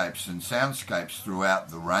landscapes and soundscapes throughout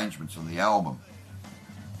the arrangements on the album.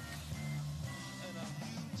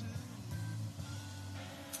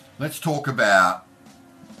 Let's talk about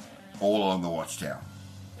All Along the Watchtower.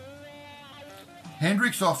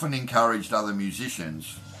 Hendrix often encouraged other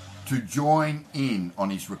musicians to join in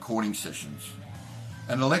on his recording sessions,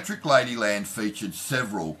 and Electric Ladyland featured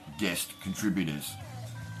several guest contributors,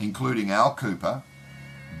 including Al Kooper,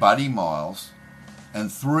 Buddy Miles,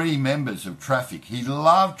 and 3 members of Traffic. He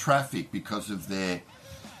loved Traffic because of their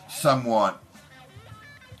somewhat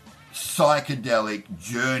psychedelic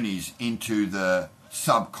journeys into the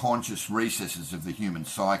subconscious recesses of the human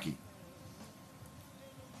psyche.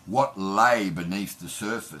 What lay beneath the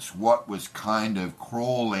surface, what was kind of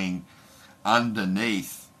crawling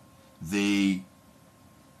underneath the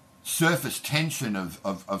surface tension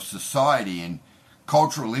of society and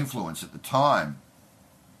cultural influence at the time.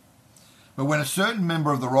 But when a certain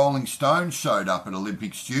member of the Rolling Stones showed up at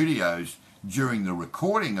Olympic Studios during the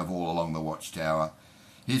recording of All Along the Watchtower,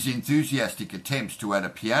 his enthusiastic attempts to add a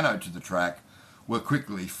piano to the track were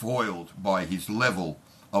quickly foiled by his level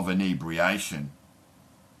of inebriation.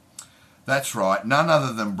 That's right, none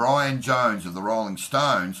other than Brian Jones of the Rolling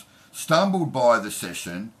Stones stumbled by the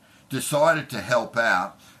session, decided to help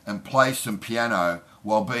out and play some piano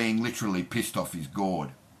while being literally pissed off his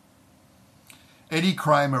gourd. Eddie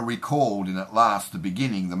Kramer recalled in At Last the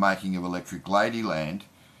Beginning, the making of Electric Ladyland.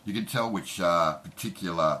 You can tell which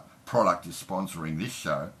particular product is sponsoring this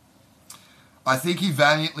show. I think he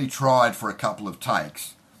valiantly tried for a couple of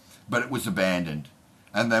takes, but it was abandoned,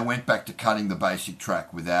 and they went back to cutting the basic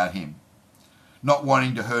track without him. Not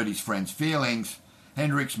wanting to hurt his friend's feelings,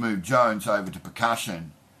 Hendrix moved Jones over to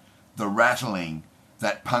percussion. The rattling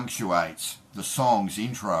that punctuates the song's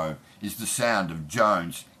intro is the sound of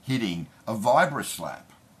Jones hitting a vibroslap.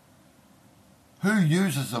 Who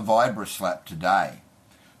uses a vibroslap today?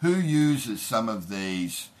 Who uses some of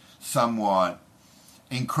these somewhat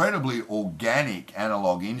incredibly organic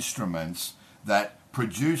analog instruments that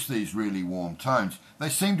produce these really warm tones? They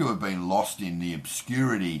seem to have been lost in the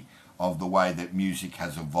obscurity of the way that music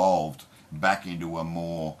has evolved back into a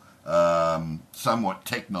more somewhat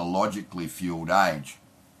technologically fueled age.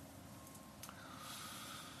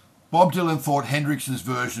 Bob Dylan thought Hendrix's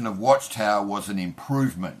version of Watchtower was an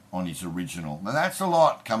improvement on his original. Now that's a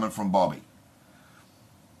lot coming from Bobby.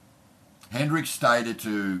 Hendrix stated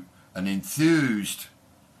to an enthused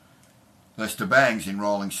Lester Bangs in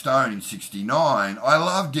Rolling Stone in '69, "I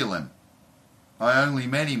love Dylan. I only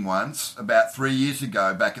met him once, about 3 years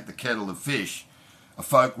ago, back at the Kettle of Fish, a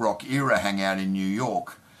folk rock era hangout in New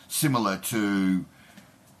York, similar to,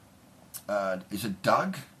 is it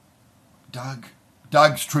Doug?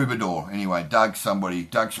 Doug's Troubadour. Anyway, Doug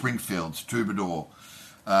Springfield's Troubadour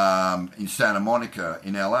in Santa Monica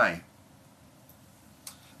in LA.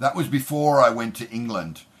 That was before I went to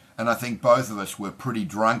England, and I think both of us were pretty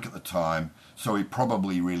drunk at the time, so he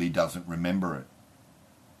probably really doesn't remember it."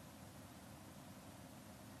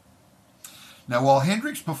 Now, while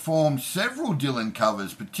Hendrix performed several Dylan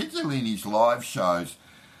covers, particularly in his live shows,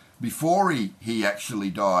 before he actually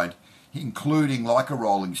died, including Like a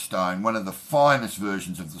Rolling Stone, one of the finest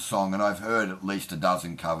versions of the song, and I've heard at least a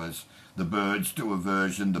dozen covers. The Byrds do a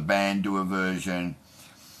version, the band do a version.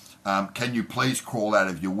 Can You Please Crawl Out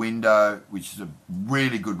of Your Window, which is a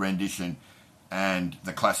really good rendition, and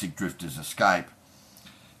the classic Drifter's Escape.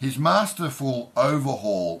 His masterful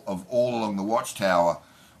overhaul of All Along the Watchtower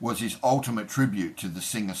was his ultimate tribute to the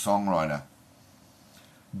singer-songwriter.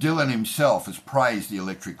 Dylan himself has praised the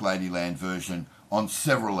Electric Ladyland version on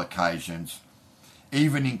several occasions,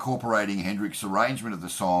 even incorporating Hendrix's arrangement of the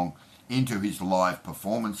song into his live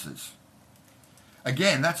performances.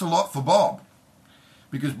 Again, that's a lot for Bob,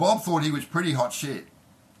 because Bob thought he was pretty hot shit.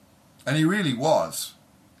 And he really was.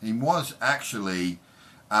 He was actually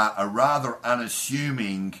a rather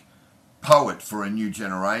unassuming poet for a new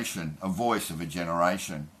generation, a voice of a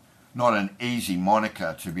generation. Not an easy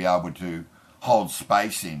moniker to be able to hold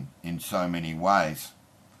space in so many ways.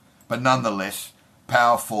 But nonetheless,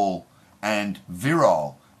 powerful and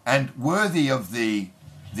virile, and worthy of the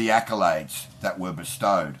accolades that were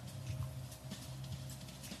bestowed.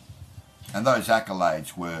 And those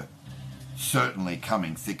accolades were certainly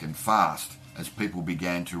coming thick and fast as people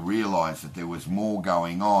began to realise that there was more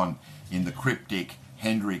going on in the cryptic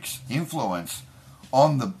Hendrix influence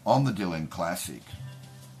on the Dylan classic.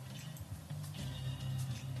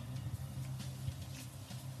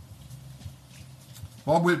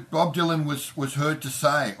 Bob Dylan was heard to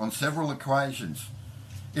say on several occasions,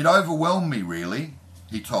 "It overwhelmed me, really,"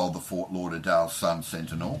 he told the Fort Lauderdale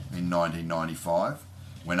Sun-Sentinel in 1995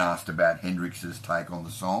 when asked about Hendrix's take on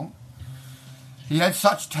the song. He had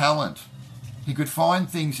such talent. He could find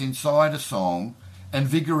things inside a song and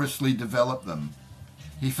vigorously develop them.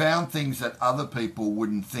 He found things that other people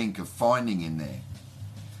wouldn't think of finding in there.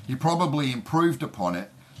 He probably improved upon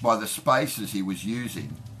it by the spaces he was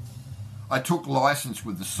using. I took license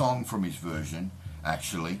with the song from his version,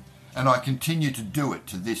 actually, and I continue to do it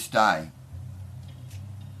to this day.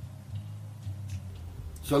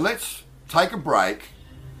 So let's take a break,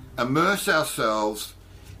 immerse ourselves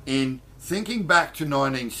in thinking back to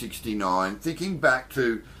 1969, thinking back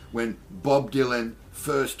to when Bob Dylan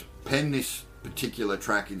first penned this particular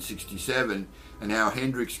track in 67, and how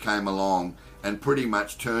Hendrix came along and pretty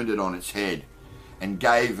much turned it on its head and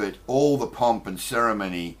gave it all the pomp and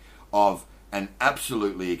ceremony of an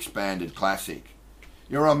absolutely expanded classic.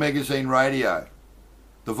 You're on Magazine Radio,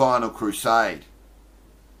 the Vinyl Crusade,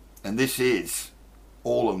 and this is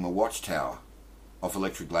All on the Watchtower of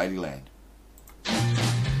Electric Ladyland.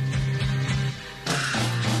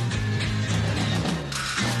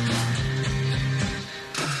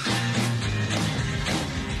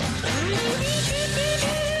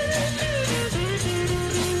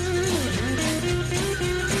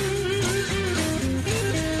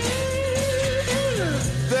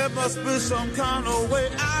 must be some kind of way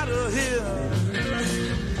out of here.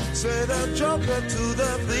 Say the joker to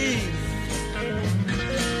the thief.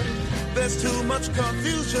 There's too much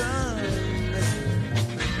confusion.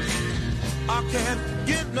 I can't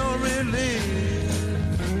get no relief.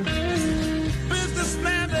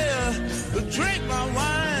 Businessman there to drink my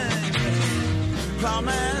wine.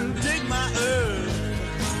 Plowman dig my earth.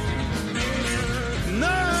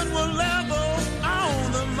 None will level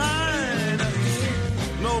on the mine.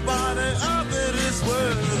 Nobody of it is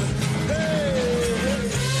worth. Hey.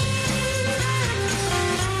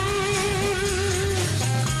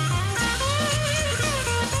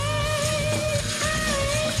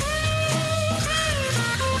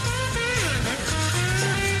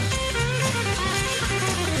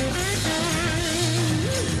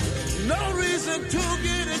 No reason to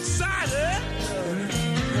get excited.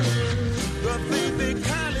 The thief be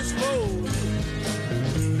kind exposed.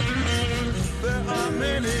 There are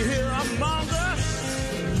many here among us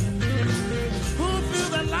who feel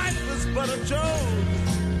that life is but a joke.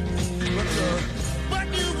 But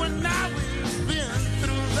you and I, we've been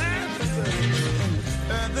through that,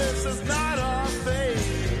 and this is not our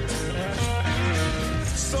fate.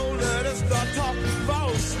 So let us start talking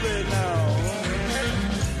falsely now.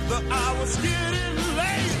 The hour's getting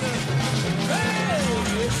late. Hey!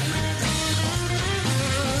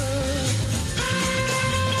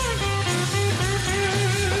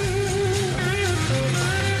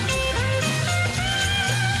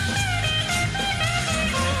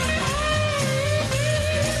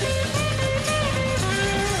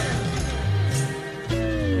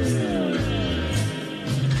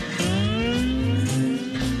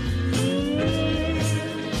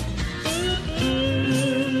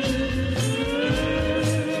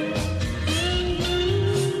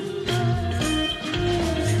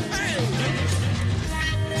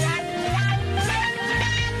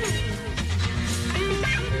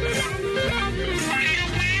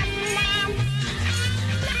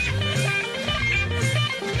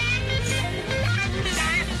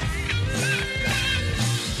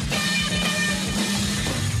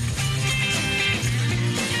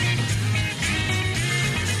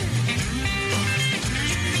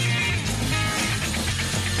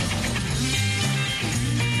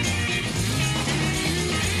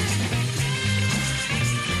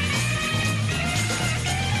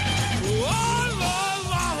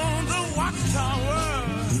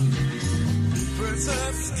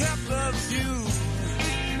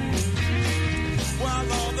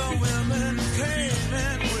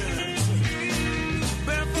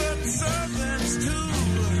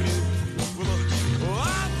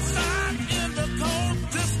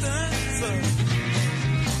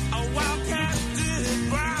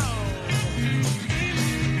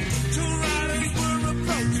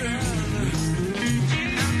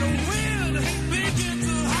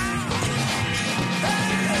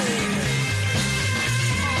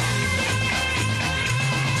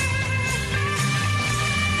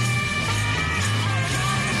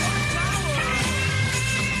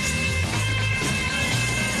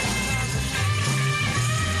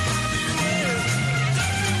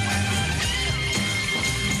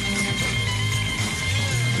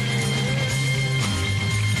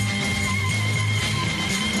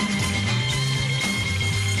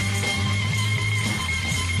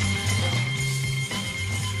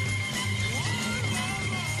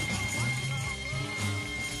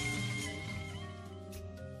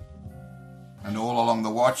 And all along the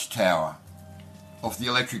Watchtower off the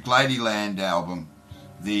Electric Ladyland album,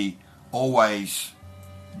 the always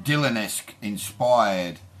Dylan-esque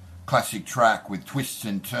inspired classic track with twists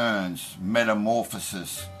and turns,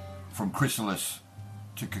 metamorphosis from chrysalis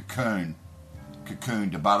to cocoon,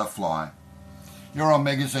 cocoon to butterfly. You're on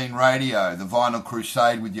Magazine Radio, the Vinyl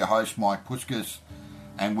Crusade with your host Mike Puskas,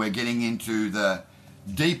 and we're getting into the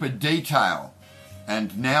deeper detail,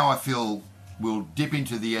 and now I feel we'll dip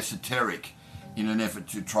into the esoteric in an effort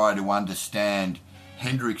to try to understand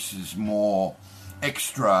Hendrix's more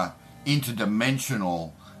extra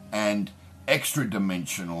interdimensional and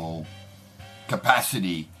extra-dimensional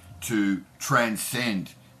capacity to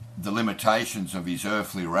transcend the limitations of his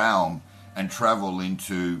earthly realm and travel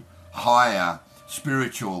into higher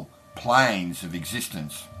spiritual planes of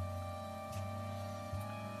existence.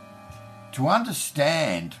 To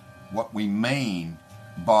understand what we mean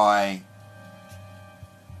by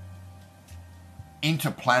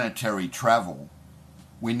interplanetary travel,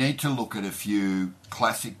 we need to look at a few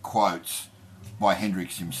classic quotes by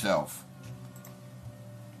Hendrix himself.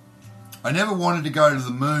 I never wanted to go to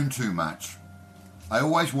the moon too much. I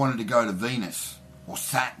always wanted to go to Venus or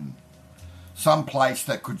Saturn. some place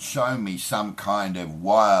that could show me some kind of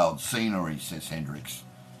wild scenery, says Hendrix,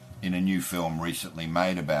 in a new film recently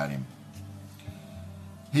made about him.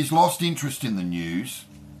 He's lost interest in the news,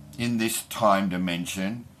 in this time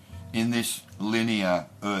dimension, in this linear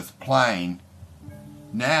Earth plane.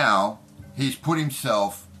 Now he's put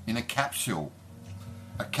himself in a capsule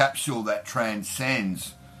that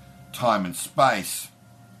transcends time and space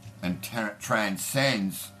and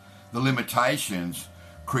transcends the limitations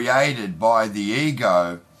created by the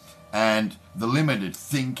ego and the limited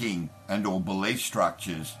thinking and or belief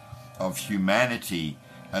structures of humanity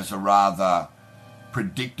as a rather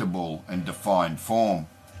predictable and defined form.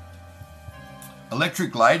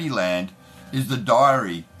 Electric Ladyland is the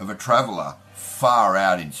diary of a traveller far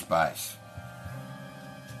out in space.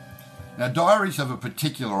 Now, diaries have a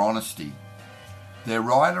particular honesty. Their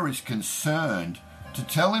writer is concerned to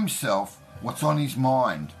tell himself what's on his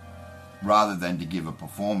mind rather than to give a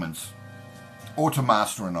performance or to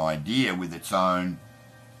master an idea with its own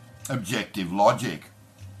objective logic.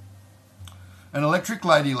 An Electric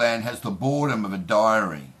Ladyland has the boredom of a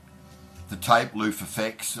diary. The tape loop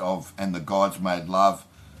effects of And the Gods Made Love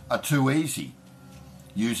are too easy,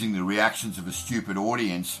 using the reactions of a stupid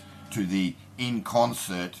audience to the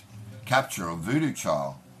in-concert capture of Voodoo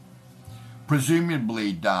Child,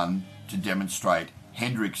 presumably done to demonstrate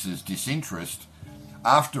Hendrix's disinterest.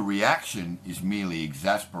 After reaction is merely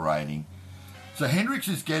exasperating. So Hendrix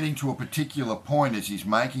is getting to a particular point as he's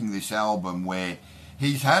making this album where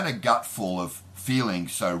he's had a gutful of feeling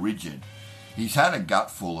so rigid. He's had a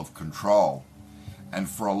gutful of control. And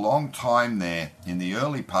for a long time there, in the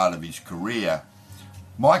early part of his career,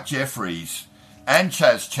 Mike Jeffries and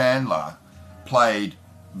Chas Chandler played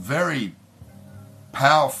very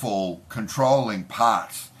powerful, controlling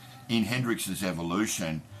parts in Hendrix's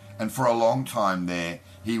evolution. And for a long time there,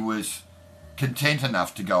 he was content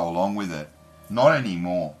enough to go along with it. Not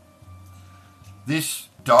anymore. This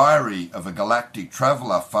diary of a galactic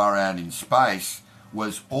traveller far out in space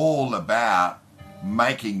was all about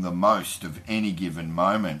making the most of any given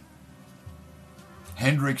moment.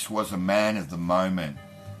 Hendrix was a man of the moment.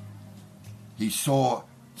 He saw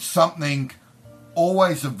something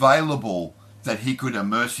always available that he could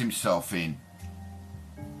immerse himself in.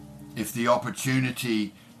 If the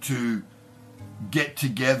opportunity to get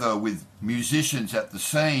together with musicians at the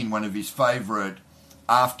Scene, one of his favourite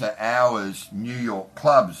after-hours New York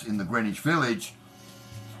clubs in the Greenwich Village,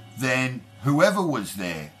 then whoever was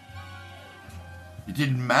there, it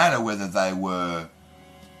didn't matter whether they were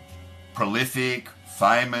prolific,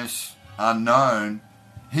 famous, unknown,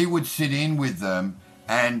 he would sit in with them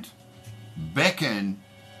and beckon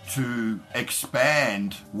to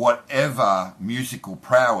expand whatever musical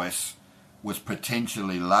prowess was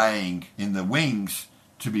potentially laying in the wings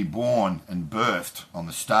to be born and birthed on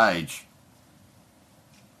the stage.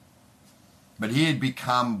 But he had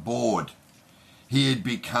become bored. He had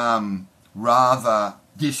become rather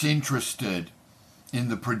disinterested in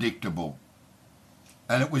the predictable.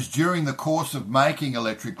 And it was during the course of making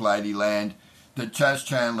Electric Ladyland that Chas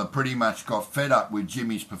Chandler pretty much got fed up with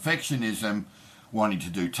Jimi's perfectionism, wanting to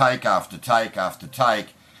do take after take after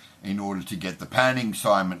take in order to get the panning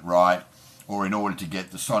assignment right, or in order to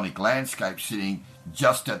get the sonic landscape sitting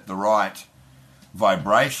just at the right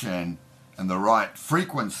vibration and the right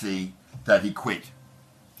frequency, that he quit.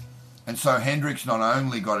 And so Hendrix not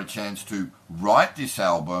only got a chance to write this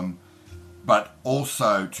album, but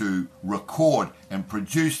also to record and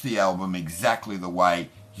produce the album exactly the way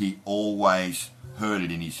he always heard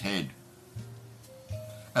it in his head.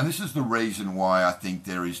 And this is the reason why I think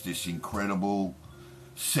there is this incredible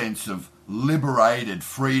sense of liberated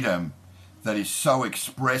freedom that is so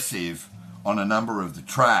expressive on a number of the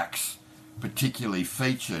tracks, particularly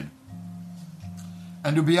featured.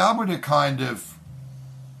 And to be able to kind of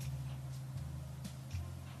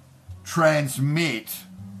transmit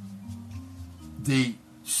the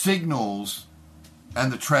signals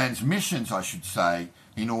and the transmissions, I should say,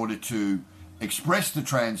 in order to express the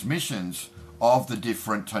transmissions of the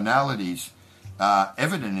different tonalities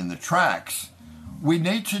evident in the tracks, we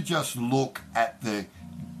need to just look at the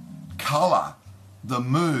colour, the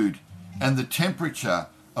mood, and the temperature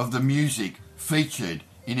of the music featured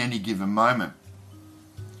in any given moment.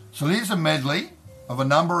 So here's a medley of a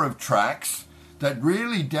number of tracks that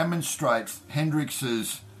really demonstrate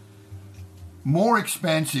Hendrix's more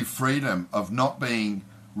expansive freedom of not being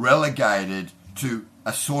relegated to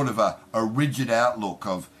a sort of a rigid outlook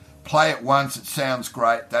of play it once, it sounds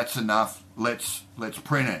great, that's enough, let's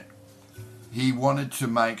print it. He wanted to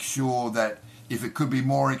make sure that if it could be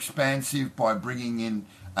more expansive by bringing in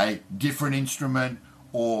a different instrument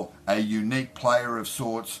or a unique player of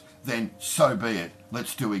sorts, then so be it.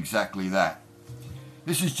 Let's do exactly that.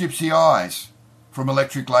 This is Gypsy Eyes from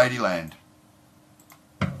Electric Ladyland.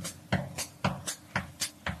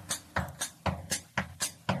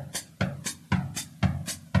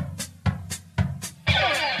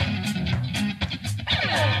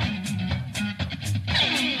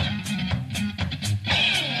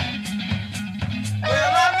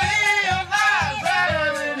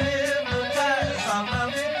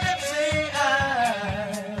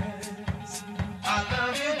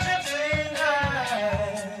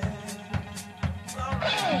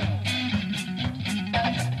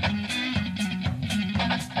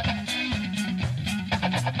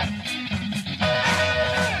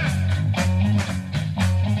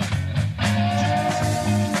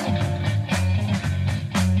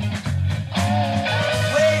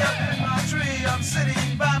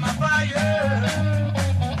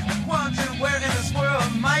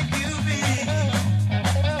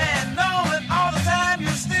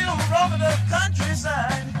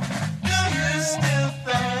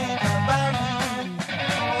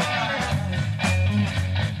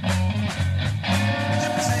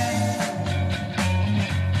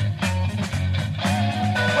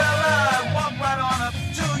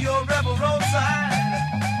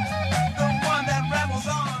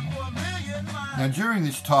 Now, during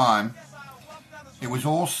this time, it was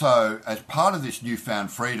also, as part of this newfound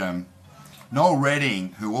freedom, Noel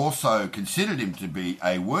Redding, who also considered him to be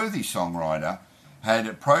a worthy songwriter, had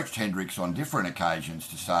approached Hendrix on different occasions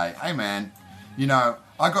to say, hey man, you know,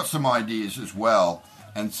 I got some ideas as well,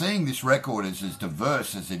 and seeing this record as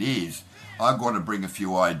diverse as it is, I've got to bring a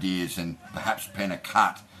few ideas and perhaps pen a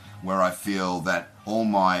cut where I feel that all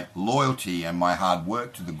my loyalty and my hard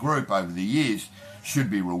work to the group over the years should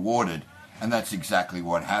be rewarded. And that's exactly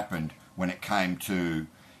what happened when it came to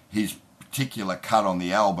his particular cut on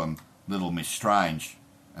the album, Little Miss Strange.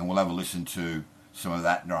 And we'll have a listen to some of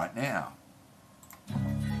that right now.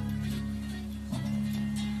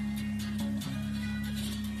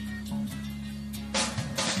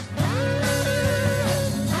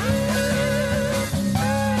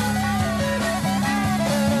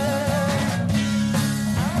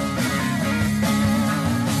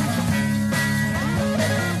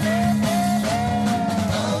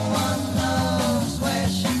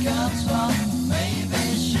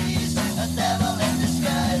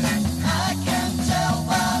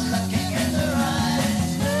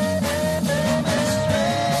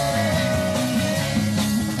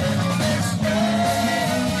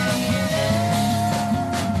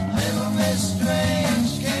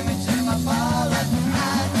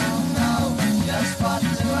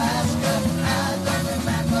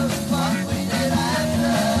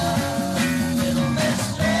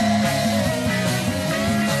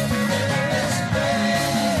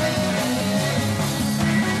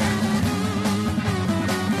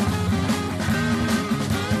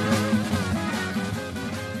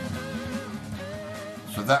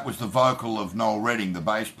 That was the vocal of Noel Redding, the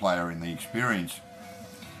bass player in The Experience.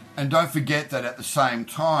 And don't forget that at the same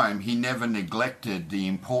time, he never neglected the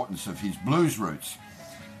importance of his blues roots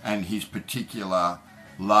and his particular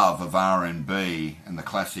love of R&B and the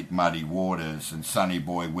classic Muddy Waters and Sonny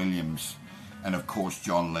Boy Williams and, of course,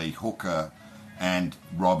 John Lee Hooker and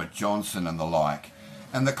Robert Johnson and the like.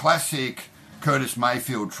 And the classic Curtis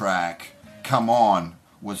Mayfield track, Come On,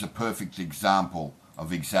 was a perfect example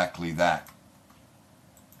of exactly that.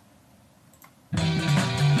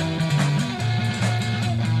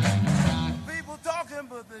 People talking,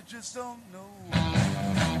 but they just don't know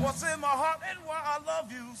what's in my heart and why I love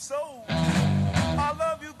you so. I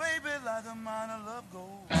love you, baby, like a mine of love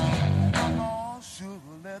gold. Come on, sugar,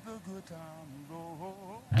 let the good time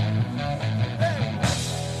go. Hey.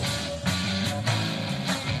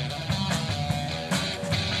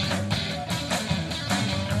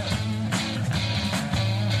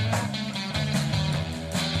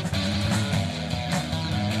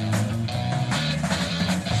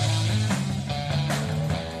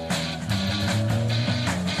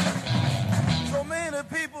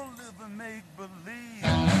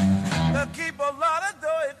 Keep a lot of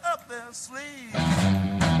dirt up their sleeve,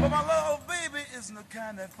 but my love, baby, isn't the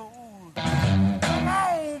kind that fool. Come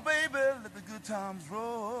on, baby, let the good times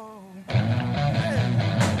roll. Hey.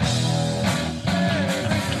 Hey.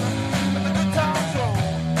 Let the good times roll.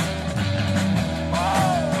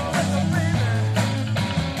 Oh, let the baby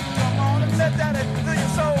come on and let that into your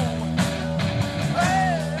soul.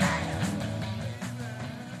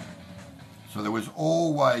 So there was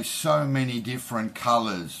always so many different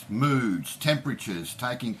colours, moods, temperatures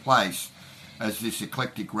taking place as this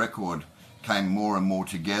eclectic record came more and more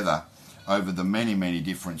together over the many, many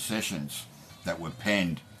different sessions that were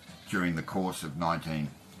penned during the course of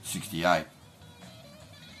 1968.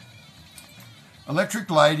 Electric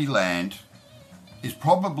Ladyland is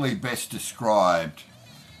probably best described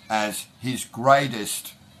as his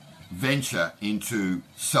greatest venture into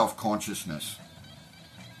self-consciousness.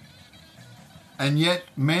 And yet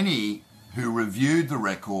many who reviewed the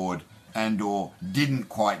record and or didn't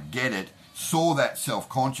quite get it saw that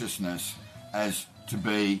self-consciousness as to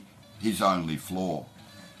be his only flaw.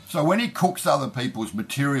 So when he cooks other people's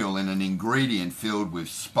material in an ingredient filled with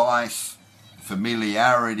spice,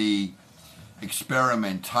 familiarity,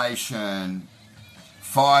 experimentation,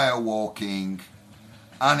 firewalking,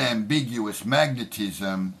 unambiguous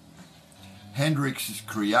magnetism, Hendrix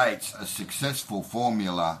creates a successful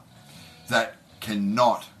formula that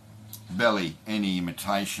cannot belly any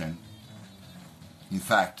imitation. In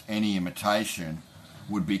fact, any imitation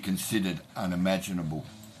would be considered unimaginable.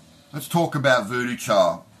 Let's talk about Voodoo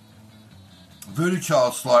Child. Voodoo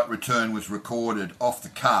Child's Slight Return was recorded off the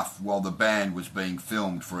cuff while the band was being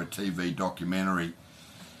filmed for a TV documentary.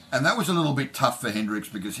 And that was a little bit tough for Hendrix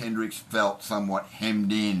because Hendrix felt somewhat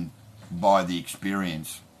hemmed in by the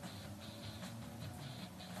experience.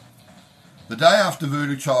 The day after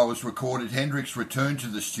Voodoo Child was recorded, Hendrix returned to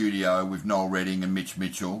the studio with Noel Redding and Mitch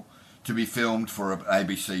Mitchell to be filmed for an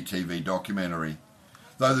ABC TV documentary.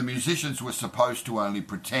 Though the musicians were supposed to only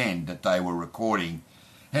pretend that they were recording,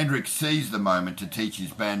 Hendrix seized the moment to teach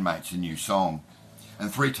his bandmates a new song.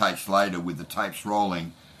 And 3 takes later, with the tapes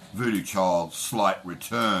rolling, Voodoo Child's Slight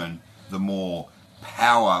Return, the more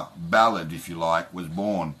power ballad, if you like, was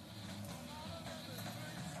born.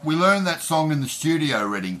 We learned that song in the studio,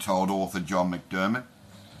 Redding told author John McDermott.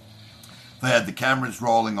 They had the cameras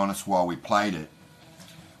rolling on us while we played it.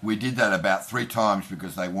 We did that about 3 times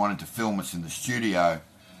because they wanted to film us in the studio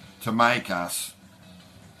to make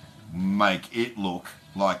it look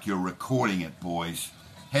like you're recording it, boys.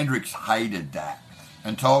 Hendrix hated that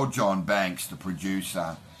and told John Banks, the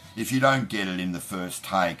producer, if you don't get it in the first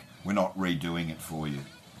take, we're not redoing it for you.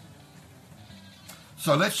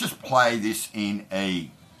 So let's just play this in E.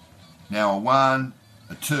 Now a 1,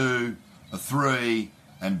 a 2, a 3,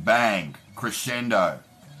 and bang, crescendo.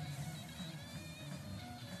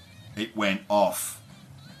 It went off.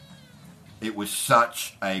 It was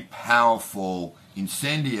such a powerful,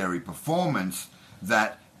 incendiary performance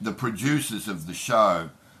that the producers of the show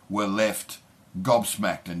were left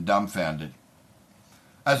gobsmacked and dumbfounded.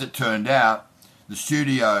 As it turned out, the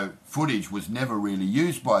studio footage was never really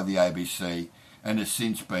used by the ABC and has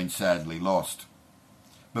since been sadly lost.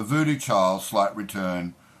 But Voodoo Child's Slight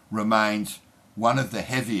Return remains one of the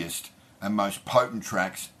heaviest and most potent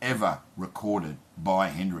tracks ever recorded by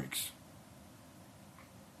Hendrix.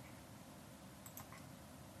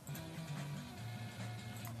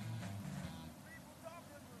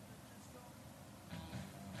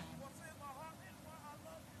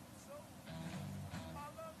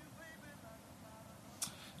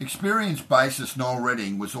 Experienced bassist Noel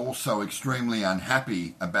Redding was also extremely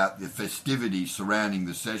unhappy about the festivities surrounding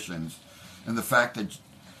the sessions and the fact that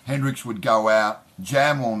Hendrix would go out,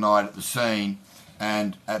 jam all night at the scene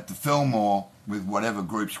and at the Fillmore with whatever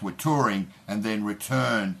groups were touring, and then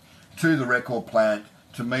return to the record plant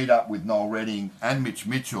to meet up with Noel Redding and Mitch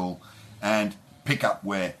Mitchell and pick up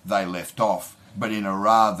where they left off, but in a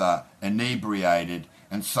rather inebriated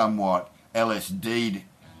and somewhat LSD'd,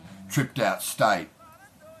 tripped out state.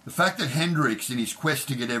 The fact that Hendrix, in his quest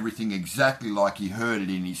to get everything exactly like he heard it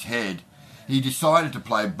in his head, he decided to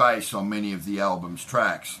play bass on many of the album's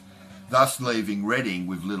tracks, thus leaving Redding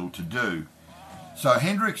with little to do. So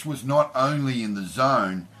Hendrix was not only in the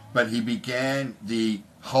zone, but he began the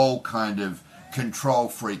whole kind of control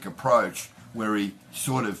freak approach where he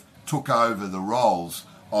sort of took over the roles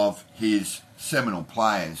of his seminal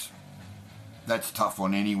players. That's tough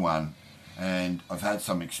on anyone, and I've had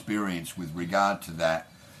some experience with regard to that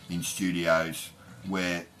in studios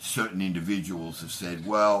where certain individuals have said,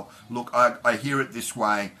 well, look, I hear it this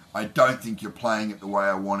way, I don't think you're playing it the way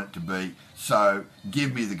I want it to be, so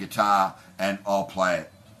give me the guitar and I'll play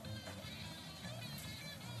it.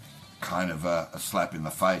 Kind of a slap in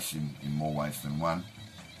the face in more ways than one.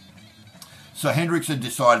 So Hendrix had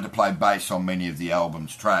decided to play bass on many of the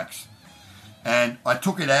album's tracks, and I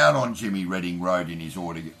took it out on Jimi, Redding wrote in his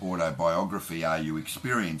autobiography, Are You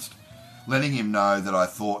Experienced?, letting him know that I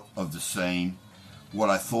thought of the scene,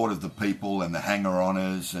 what I thought of the people and the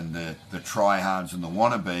hanger-oners and the tryhards and the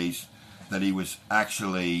wannabes, that he was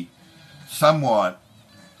actually somewhat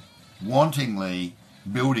wantingly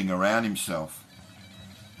building around himself.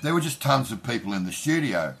 There were just tons of people in the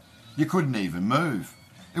studio. You couldn't even move.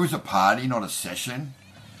 It was a party, not a session.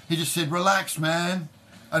 He just said, relax, man.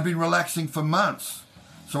 I'd been relaxing for months.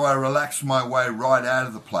 So I relaxed my way right out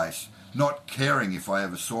of the place, not caring if I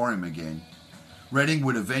ever saw him again. Redding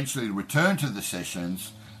would eventually return to the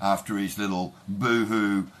sessions after his little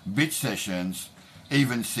boo-hoo bit sessions,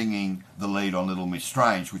 even singing the lead on Little Miss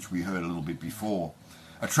Strange, which we heard a little bit before,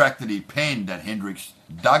 a track that he penned that Hendrix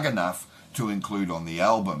dug enough to include on the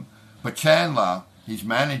album. But Chandler, his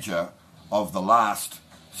manager of the last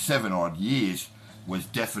 7 odd years, was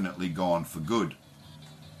definitely gone for good.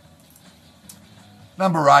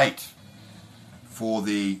 Number 8, for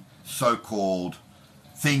the so-called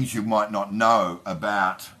things you might not know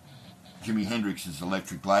about Jimi Hendrix's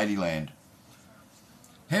Electric Ladyland.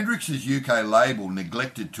 Hendrix's UK label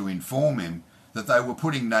neglected to inform him that they were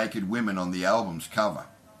putting naked women on the album's cover.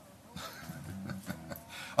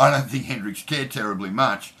 I don't think Hendrix cared terribly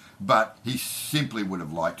much, but he simply would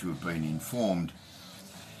have liked to have been informed.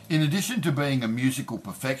 In addition to being a musical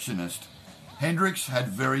perfectionist, Hendrix had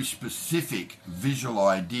very specific visual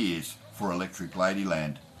ideas for Electric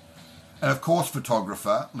Ladyland. And of course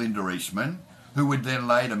photographer Linda Eastman, who would then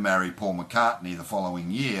later marry Paul McCartney the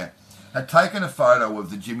following year, had taken a photo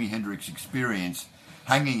of the Jimi Hendrix Experience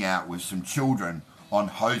hanging out with some children on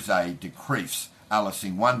Jose de Creef's Alice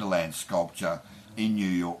in Wonderland sculpture in New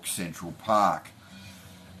York Central Park.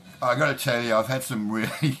 I got to tell you, I've had some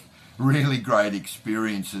really great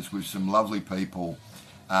experiences with some lovely people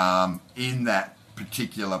in that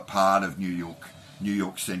particular part of New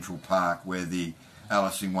York Central Park where the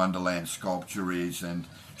Alice in Wonderland sculpture is. And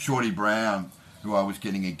Shorty Brown, who I was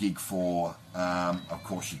getting a gig for, of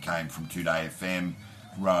course she came from Today FM,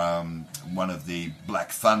 one of the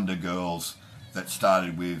Black Thunder girls that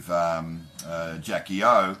started with Jackie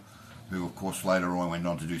O, who of course later on went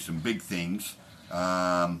on to do some big things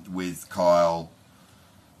with Kyle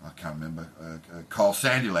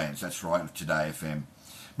Sandilands, that's right, of Today FM.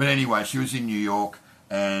 But anyway, she was in New York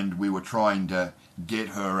and we were trying to get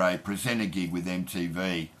her a presenter gig with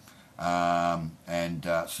MTV.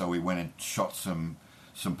 So we went and shot some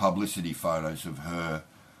publicity photos of her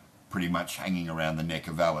pretty much hanging around the neck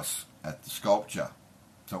of Alice at the sculpture.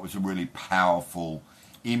 So it was a really powerful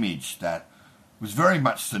image that was very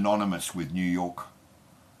much synonymous with New York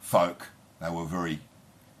folk. They were very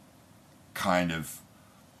kind of,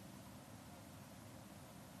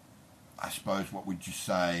 I suppose, what would you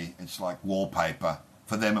say? It's like wallpaper.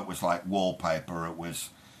 For them it was like wallpaper. It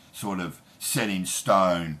was sort of set in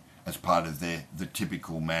stone as part of the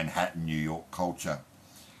typical Manhattan, New York culture.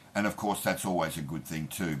 And of course that's always a good thing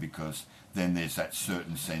too, because then there's that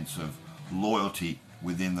certain sense of loyalty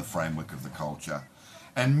within the framework of the culture.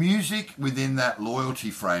 And music within that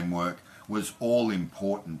loyalty framework was all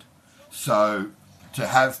important. So to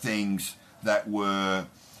have things that were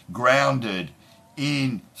grounded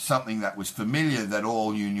in something that was familiar, that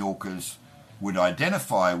all New Yorkers would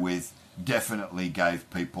identify with, definitely gave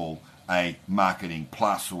people a marketing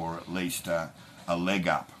plus, or at least a leg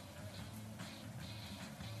up.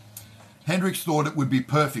 Hendrix thought it would be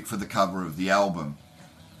perfect for the cover of the album.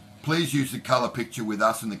 Please use the colour picture with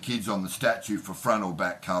us and the kids on the statue for front or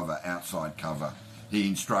back cover, outside cover, he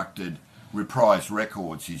instructed Reprise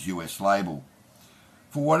Records, his US label.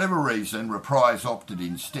 For whatever reason, Reprise opted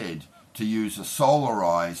instead to use a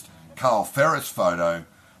solarised Carl Ferris photo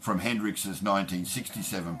from Hendrix's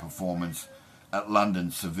 1967 performance at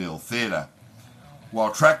London Seville Theatre,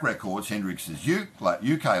 while Track Records, Hendrix's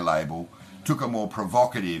UK label, took a more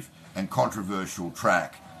provocative and controversial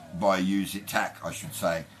track by using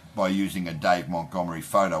a Dave Montgomery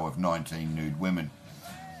photo of 19 nude women.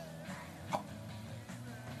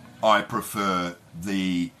 I prefer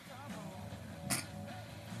the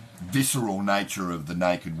visceral nature of the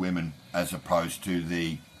naked women as opposed to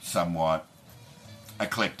the somewhat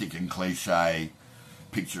eclectic and cliche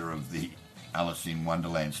picture of the Alice in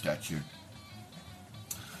Wonderland statue.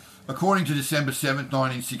 According to December 7th,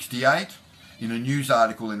 1968, in a news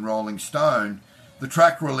article in Rolling Stone, the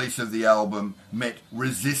track release of the album met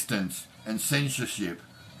resistance and censorship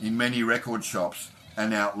in many record shops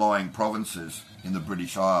and outlying provinces in the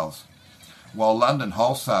British Isles, while London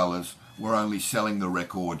wholesalers were only selling the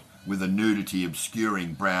record with a nudity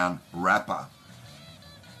obscuring brown wrapper.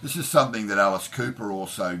 This is something that Alice Cooper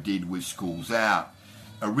also did with Schools Out.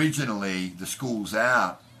 Originally, the Schools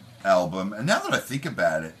Out album, and now that I think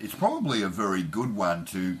about it, it's probably a very good one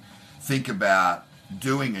to think about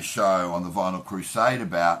doing a show on the Vinyl Crusade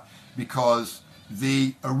about, because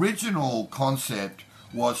the original concept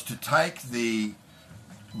was to take the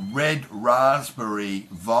red raspberry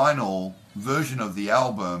vinyl version of the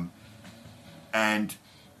album and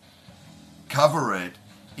cover it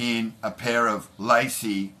in a pair of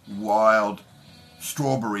lacy, wild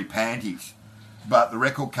strawberry panties. but the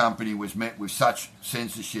record company was met with such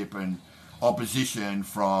censorship and opposition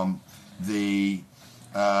from the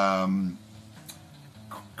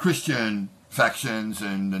Christian factions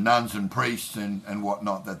and the nuns and priests and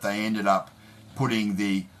whatnot that they ended up putting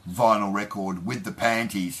the vinyl record with the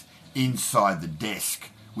panties inside the desk,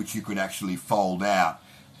 which you could actually fold out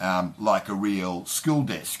like a real school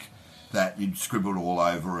desk that you'd scribbled all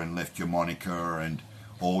over and left your moniker and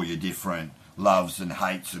all your different loves and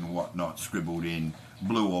hates and whatnot scribbled in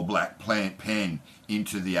blue or black pen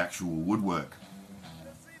into the actual woodwork.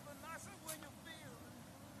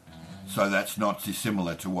 So that's not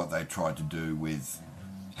dissimilar to what they tried to do with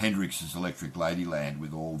Hendrix's Electric Ladyland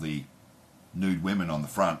with all the nude women on the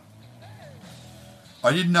front.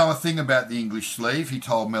 I didn't know a thing about the English sleeve, he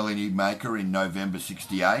told Melody Maker in November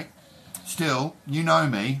 68. Still, you know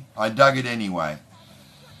me, I dug it anyway.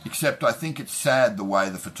 Except I think it's sad the way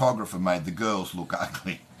the photographer made the girls look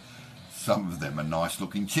ugly. Some of them are nice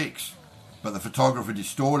looking chicks, but the photographer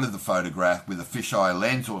distorted the photograph with a fisheye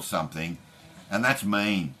lens or something, and that's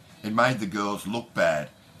mean. It made the girls look bad,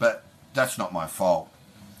 but that's not my fault.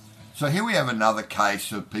 So here we have another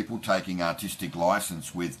case of people taking artistic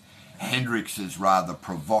license with Hendrix's rather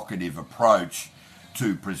provocative approach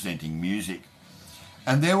to presenting music.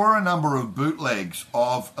 And there were a number of bootlegs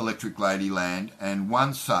of Electric Ladyland, and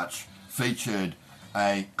one such featured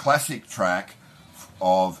a classic track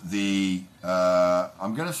of the,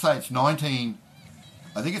 I'm going to say it's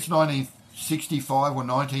 1965 or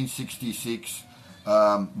 1966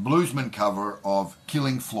 bluesman cover of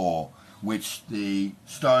Killing Floor, which the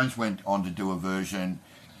Stones went on to do a version,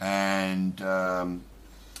 and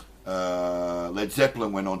Led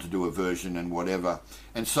Zeppelin went on to do a version and whatever.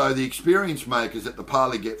 And so the Experience Makers at the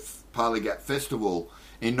Parley Gap Festival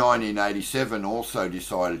in 1987 also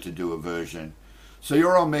decided to do a version. So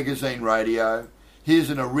you're on Magazine Radio.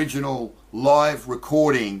 Here's an original live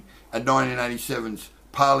recording at 1987's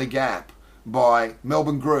Parley Gap by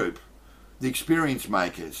Melbourne group, the Experience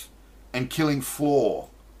Makers, and Killing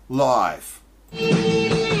Floor live.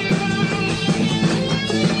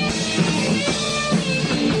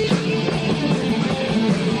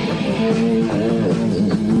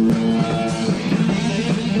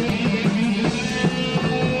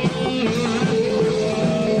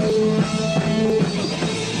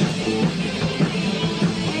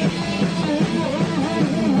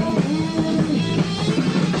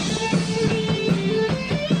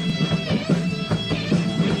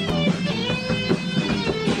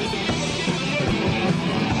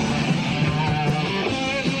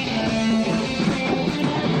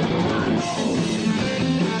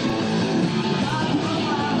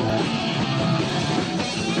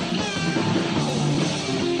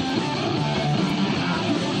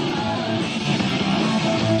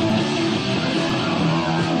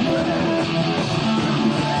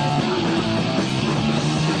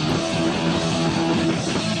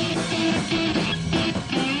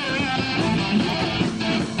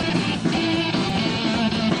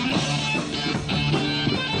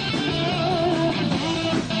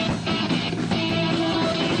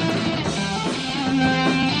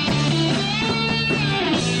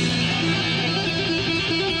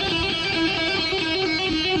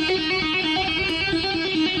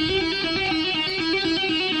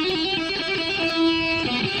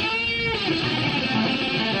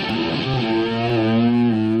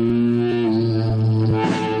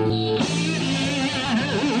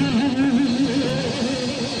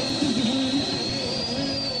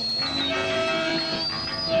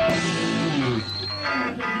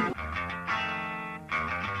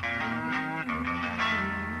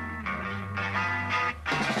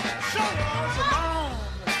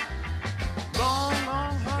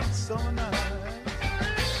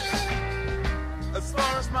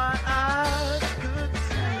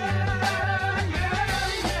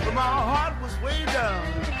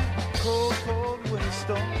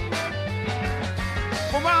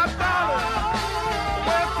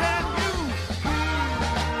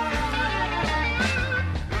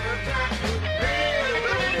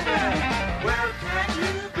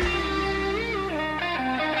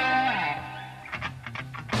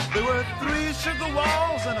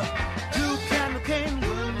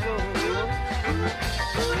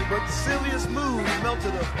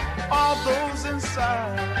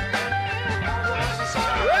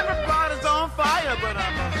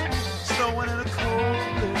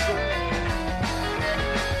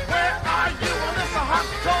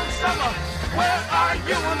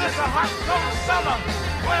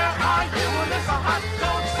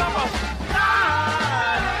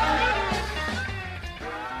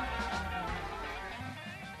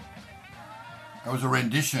 That was a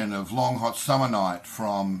rendition of Long Hot Summer Night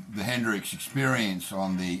from the Hendrix Experience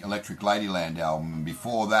on the Electric Ladyland album. And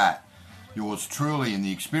before that, yours truly in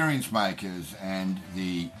the Experience Makers and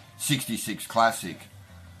the 66 classic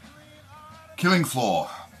Killing Floor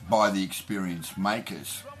by the Experience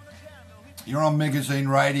Makers. You're on Magazine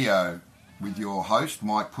Radio with your host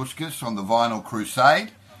Mike Puskas on the Vinyl Crusade,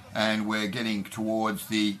 and we're getting towards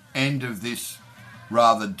the end of this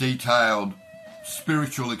rather detailed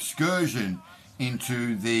spiritual excursion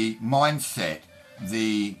into the mindset,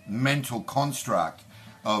 the mental construct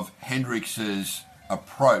of Hendrix's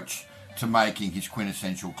approach to making his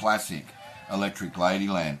quintessential classic, Electric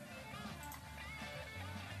Ladyland.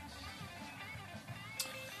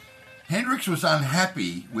 Hendrix was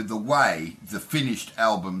unhappy with the way the finished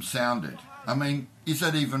album sounded. I mean, is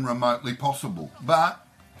that even remotely possible? But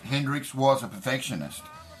Hendrix was a perfectionist.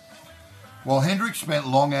 While Hendrix spent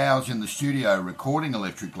long hours in the studio recording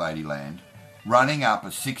Electric Ladyland, running up a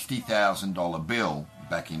 $60,000 bill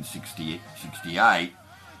back in 68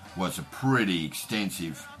 was a pretty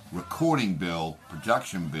extensive recording bill,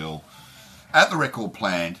 production bill, at the record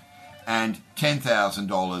plant, and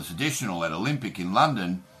 $10,000 additional at Olympic in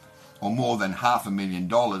London, or more than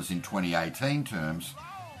 $500,000 in 2018 terms.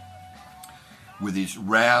 With his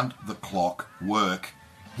round-the-clock work,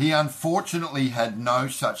 he unfortunately had no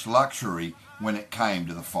such luxury when it came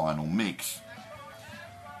to the final mix.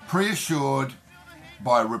 Preassured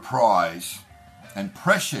by Reprise and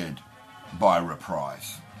pressured by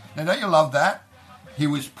Reprise. Now, don't you love that? He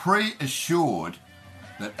was pre-assured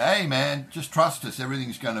that, hey man, just trust us,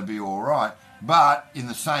 everything's going to be all right. But in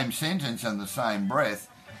the same sentence and the same breath,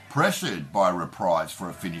 pressured by Reprise for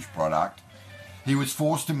a finished product, he was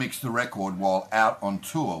forced to mix the record while out on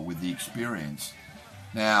tour with the Experience.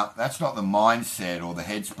 Now, that's not the mindset or the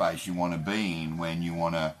headspace you want to be in when you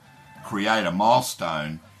want to create a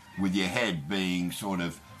milestone with your head being sort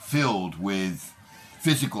of filled with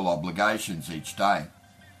physical obligations each day.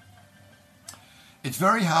 It's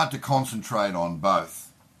very hard to concentrate on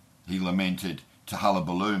both, he lamented to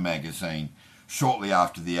Hullabaloo magazine shortly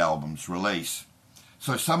after the album's release.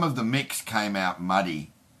 So some of the mix came out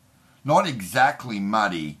muddy. Not exactly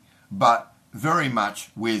muddy, but very much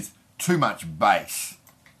with too much bass.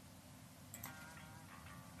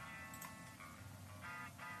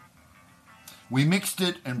 We mixed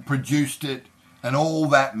it and produced it and all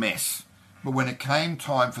that mess. But when it came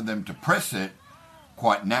time for them to press it,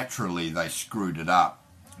 quite naturally they screwed it up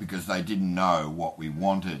because they didn't know what we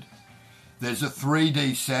wanted. There's a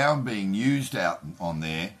 3D sound being used out on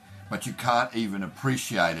there, but you can't even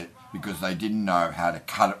appreciate it because they didn't know how to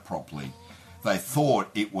cut it properly. They thought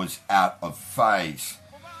it was out of phase.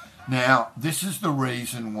 Now, this is the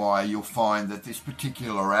reason why you'll find that this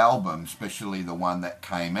particular album, especially the one that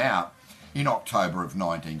came out in October of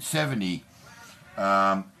 1970,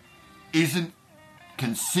 isn't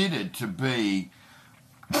considered to be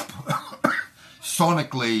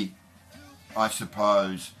sonically, I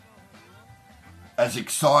suppose, as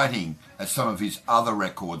exciting as some of his other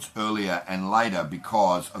records earlier and later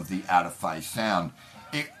because of the out-of-phase sound.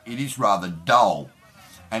 It is rather dull,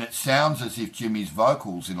 and it sounds as if Jimi's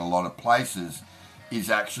vocals in a lot of places is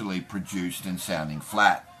actually produced and sounding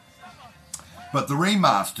flat. But the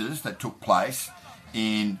remasters that took place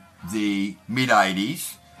in the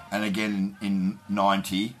mid-80s, and again in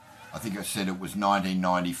 90, I think I said it was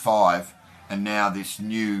 1995, and now this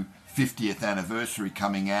new 50th anniversary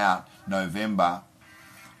coming out November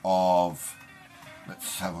of,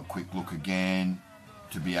 let's have a quick look again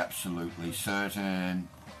to be absolutely certain.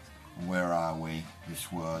 Where are we? This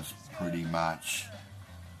was pretty much,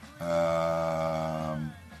 that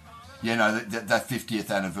 50th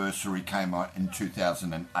anniversary came out in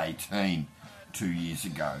 2018, 2 years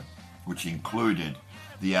ago, which included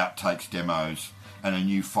the outtakes demos and a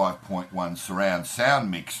new 5.1 surround sound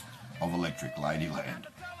mix of Electric Ladyland,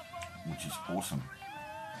 which is awesome.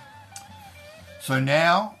 So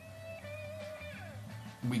now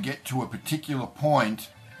we get to a particular point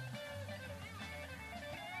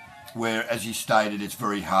where, as you stated, it's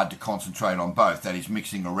very hard to concentrate on both. That is,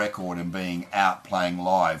 mixing a record and being out playing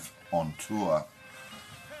live on tour.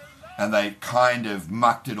 And they kind of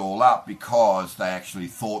mucked it all up because they actually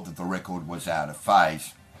thought that the record was out of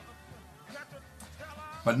phase.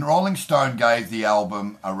 But Rolling Stone gave the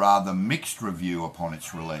album a rather mixed review upon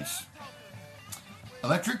its release.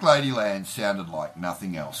 Electric Ladyland sounded like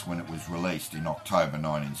nothing else when it was released in October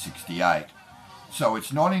 1968. So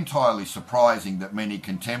it's not entirely surprising that many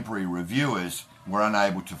contemporary reviewers were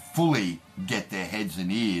unable to fully get their heads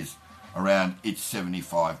and ears around its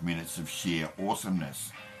 75 minutes of sheer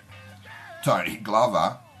awesomeness.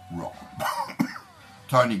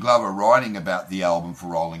 Tony Glover, writing about the album for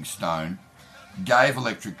Rolling Stone, gave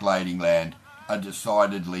Electric Ladyland a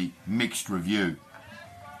decidedly mixed review.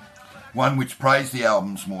 One which praised the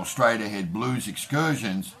album's more straight-ahead blues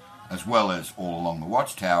excursions, as well as All Along the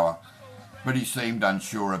Watchtower, but he seemed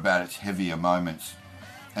unsure about its heavier moments,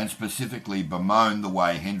 and specifically bemoaned the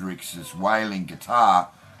way Hendrix's wailing guitar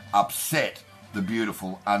upset the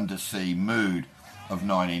beautiful undersea mood of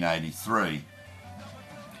 1983.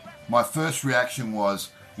 My first reaction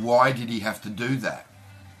was, why did he have to do that?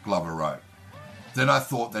 Glover wrote. Then I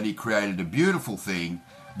thought that he created a beautiful thing,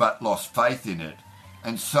 but lost faith in it,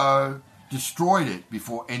 and so destroyed it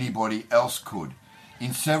before anybody else could.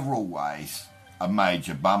 In several ways, a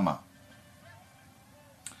major bummer.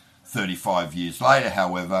 35 years later,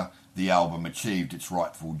 however, the album achieved its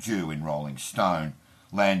rightful due in Rolling Stone,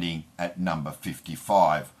 landing at number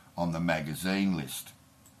 55 on the magazine list.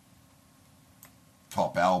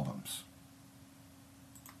 Top albums.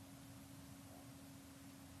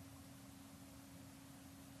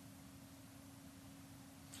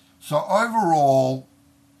 So overall,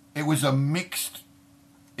 it was a mixed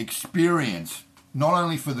experience, not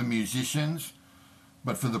only for the musicians,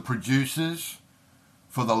 but for the producers,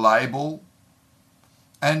 for the label,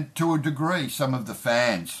 and to a degree, some of the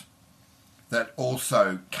fans that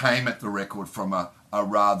also came at the record from a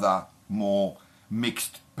rather more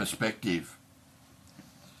mixed perspective.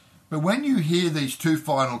 But when you hear these two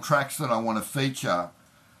final tracks that I want to feature,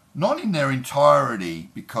 not in their entirety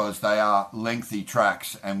because they are lengthy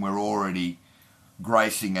tracks and we're already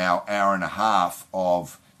gracing our hour and a half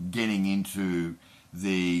of getting into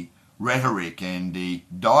the rhetoric and the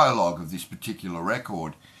dialogue of this particular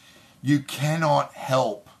record, you cannot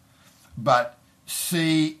help but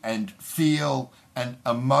see and feel and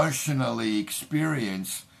emotionally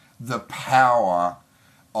experience the power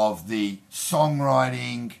of the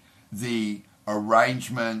songwriting, the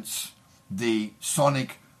arrangements, the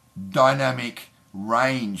sonic dynamic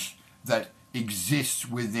range that exists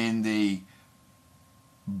within the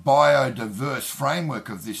biodiverse framework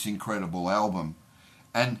of this incredible album.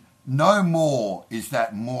 And no more is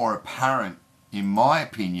that more apparent, in my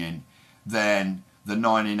opinion, than the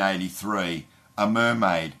 1983 A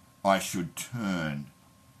Mermaid I Should Turn.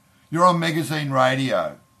 You're on Magazine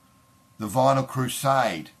Radio, the Vinyl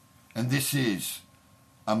Crusade, and this is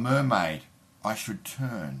A Mermaid I Should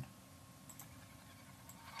Turn.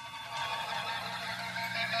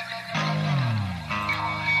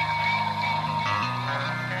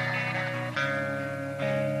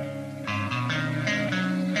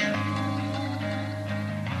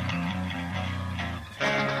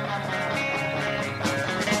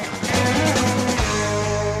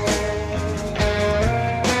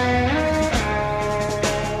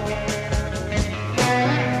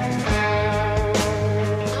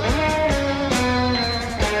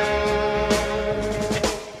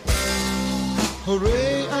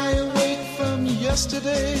 Hooray, I awake from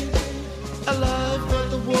yesterday, alive, but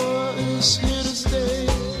the war is here to stay.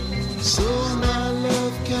 So my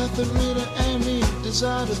love, Katharina, and me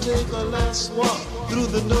desire to take our last walk through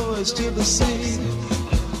the noise to the sea.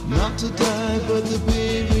 Not to die, but to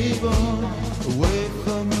be reborn, away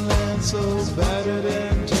from land so battered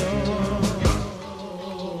and torn.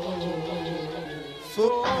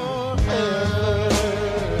 Forever.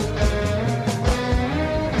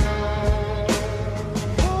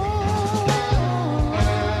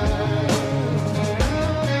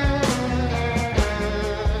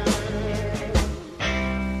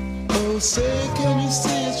 Say, can you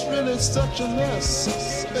see it's really such a mess?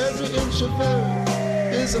 Every inch of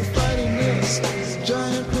earth is a fighting mess.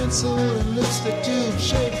 Giant pencil and lipstick tube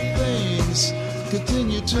shaped things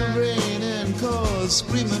continue to rain and cause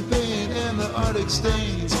screaming pain, and the Arctic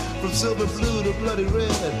stains from silver blue to bloody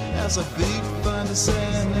red as our feet find the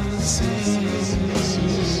sand and the sea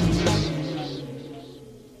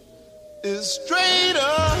is straight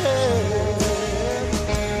ahead.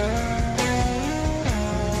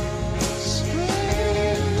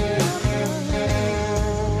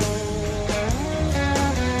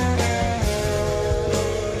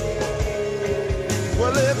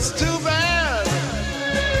 It's too bad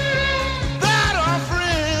that our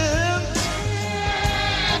friends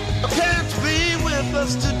can't be with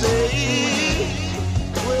us today.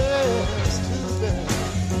 Well, it's too bad.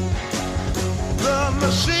 The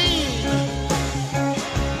machine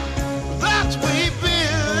that we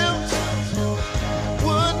built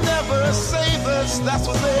would never save us. That's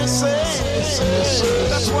what they say.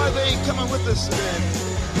 That's why they coming with us today.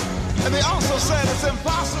 And they also said it's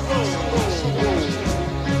impossible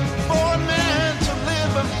for a man to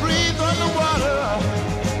live and breathe underwater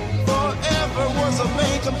forever was a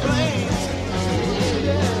main complaint.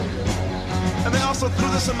 And they also threw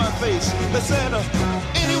this in my face. They said,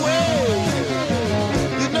 anyway,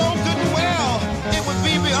 you know good and well it would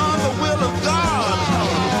be beyond the will of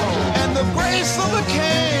God and the grace of the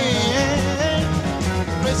King.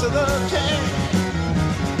 Grace of the King.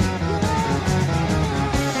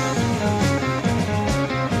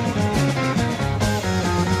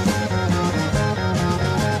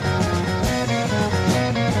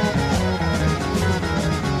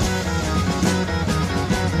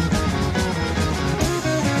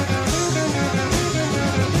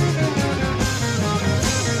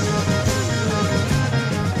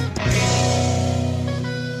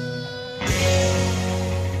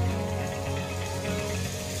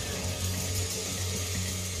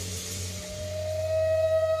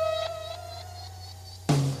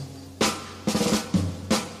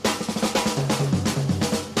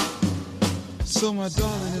 So my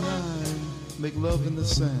darling and I make love in the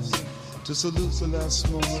sand to salute the last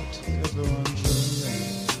moment ever on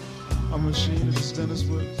dreamland. Our machine at its dentist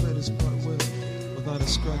work played its part well, without a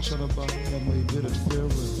scratch on our body that may bid it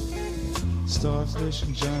farewell. Starfish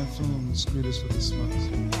and giant films greet us with a smile.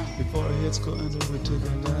 Before our heads go under, we take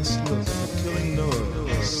our last look at the killing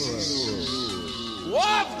noise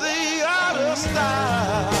of the outer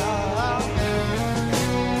style.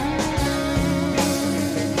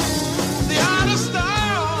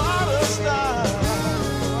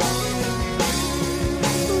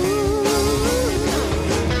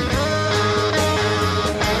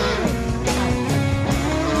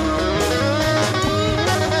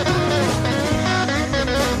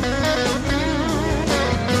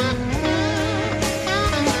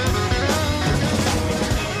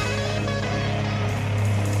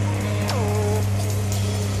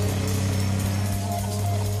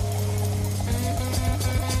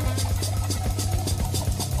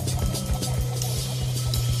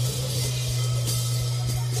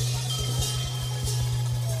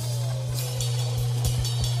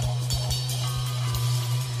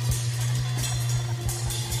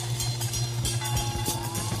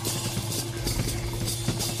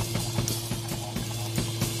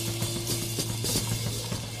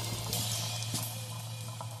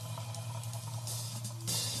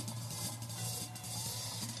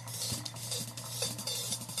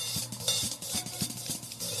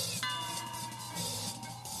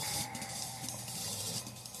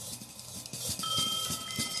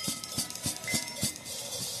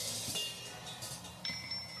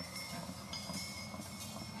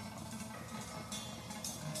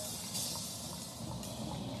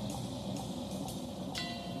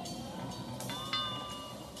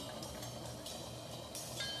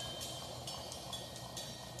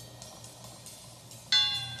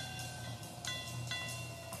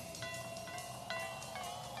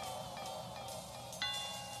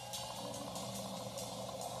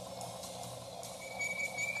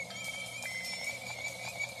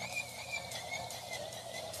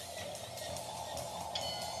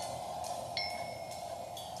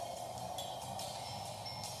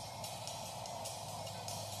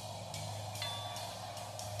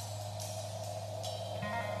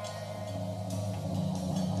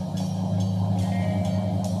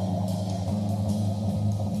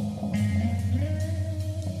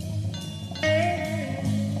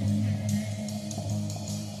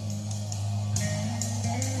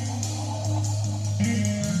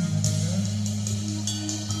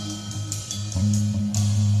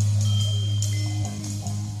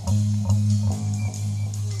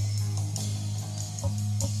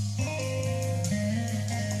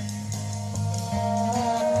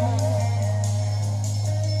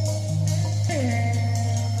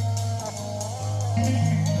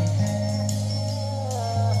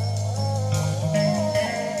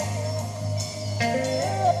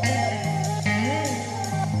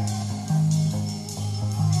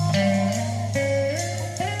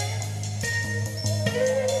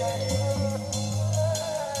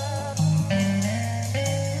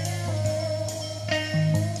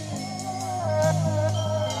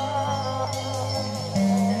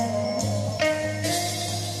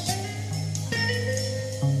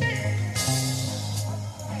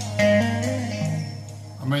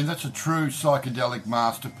 That's a true psychedelic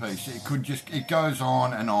masterpiece. It goes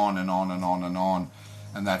on and on and on and on and on,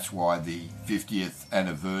 and that's why the 50th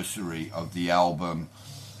anniversary of the album,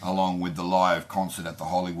 along with the live concert at the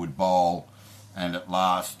Hollywood Bowl, and at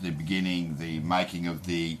last the making of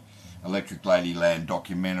the Electric Ladyland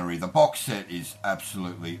documentary. The box set is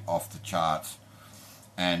absolutely off the charts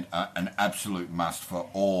and an absolute must for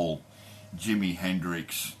all Jimi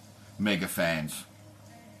Hendrix mega fans.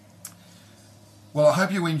 Well, I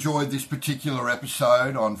hope you enjoyed this particular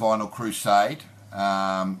episode on Vinyl Crusade.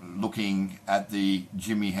 looking at the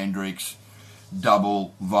Jimi Hendrix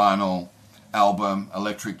double vinyl album,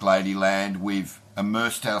 Electric Ladyland. We've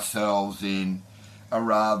immersed ourselves in a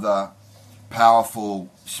rather powerful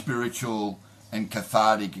spiritual and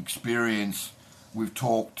cathartic experience. We've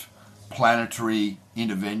talked planetary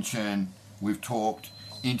intervention, we've talked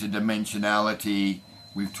interdimensionality,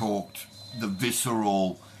 we've talked the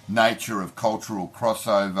visceral nature of cultural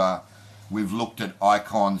crossover, we've looked at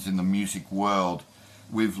icons in the music world,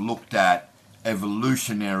 we've looked at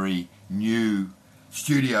evolutionary new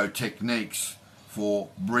studio techniques for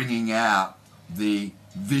bringing out the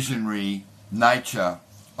visionary nature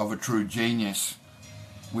of a true genius.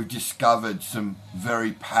 We've discovered some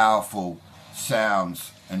very powerful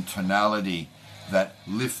sounds and tonality that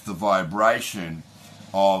lift the vibration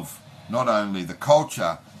of not only the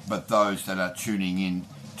culture, but those that are tuning in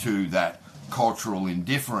to that cultural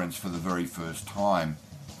indifference for the very first time.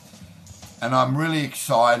 And I'm really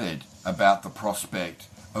excited about the prospect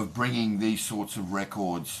of bringing these sorts of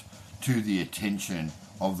records to the attention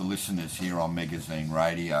of the listeners here on Magazine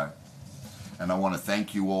Radio. And I want to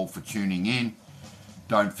thank you all for tuning in.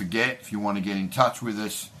 Don't forget, if you want to get in touch with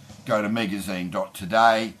us, go to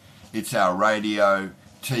magazine.today. It's our radio,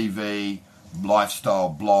 TV, lifestyle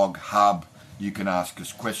blog hub. You can ask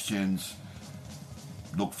us questions,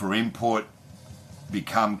 look for input,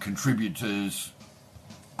 become contributors,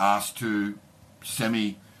 ask to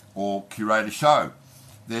semi or curate a show.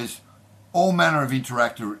 There's all manner of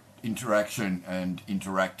interaction and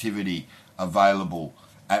interactivity available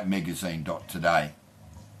at magazine.today.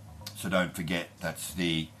 So don't forget, that's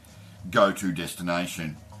the go-to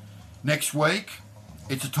destination. Next week,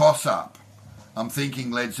 it's a toss-up. I'm thinking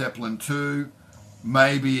Led Zeppelin 2,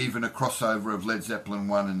 maybe even a crossover of Led Zeppelin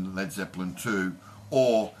 1 and Led Zeppelin 2,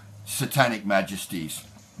 or Satanic Majesties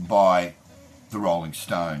by the Rolling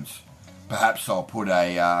Stones. Perhaps I'll put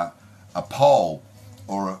a poll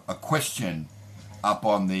or a question up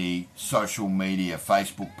on the social media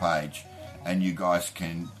Facebook page, and you guys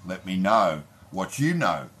can let me know what you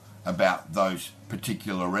know about those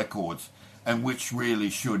particular records and which really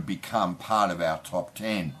should become part of our top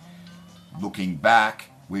 10. Looking back,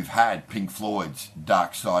 we've had Pink Floyd's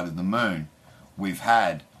Dark Side of the Moon, we've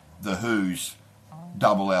had The Who's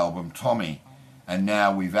double album Tommy, and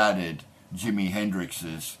now we've added Jimi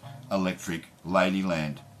Hendrix's Electric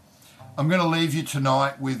Ladyland. I'm going to leave you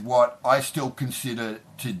tonight with what I still consider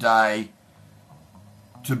today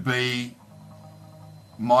to be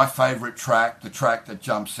my favourite track, the track that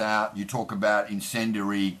jumps out. You talk about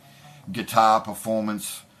incendiary guitar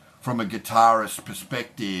performance. From a guitarist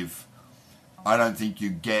perspective, I don't think you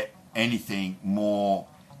get anything more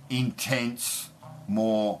intense,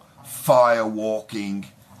 more fire-walking,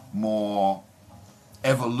 more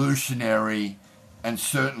evolutionary, and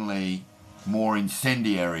certainly more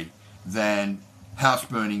incendiary than House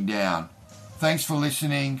Burning Down. Thanks for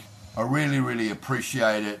listening. I really, really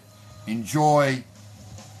appreciate it. Enjoy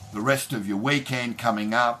the rest of your weekend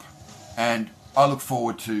coming up, and I look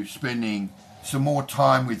forward to spending some more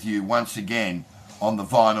time with you once again on the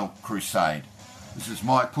Vinyl Crusade. This is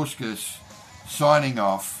Mike Puskas signing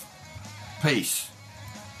off. Peace.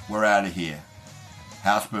 We're out of here.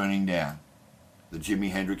 House Burning Down. The Jimi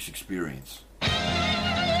Hendrix Experience.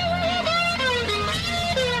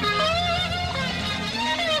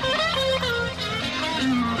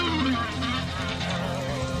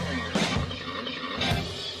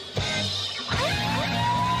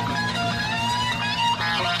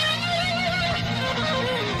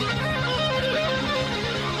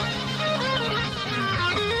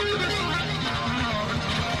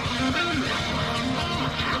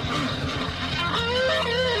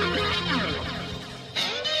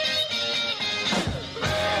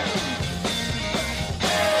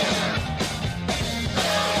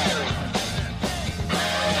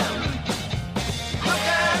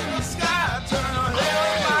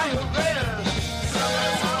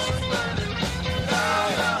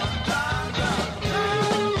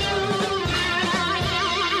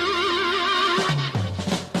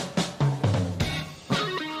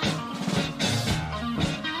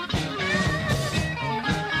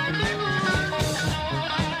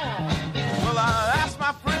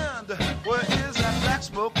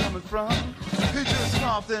 He just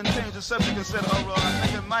scoffed and changed the subject and said, oh, I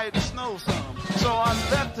think it might snow some. So I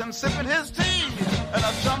left him sipping his tea, and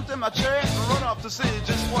I jumped in my chair and rode off to see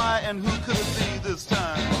just why and who could it be this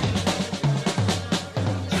time.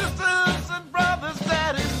 Sisters and brothers,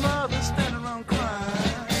 daddies, mothers standing around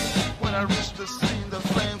crying. When I reached the scene, the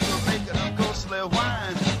flames were making a ghostly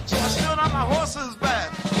whine. So I stood on my horse's back,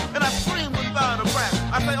 and I screamed without a crack.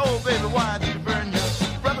 I say, oh, baby, why did you burn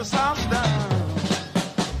your brother's house down?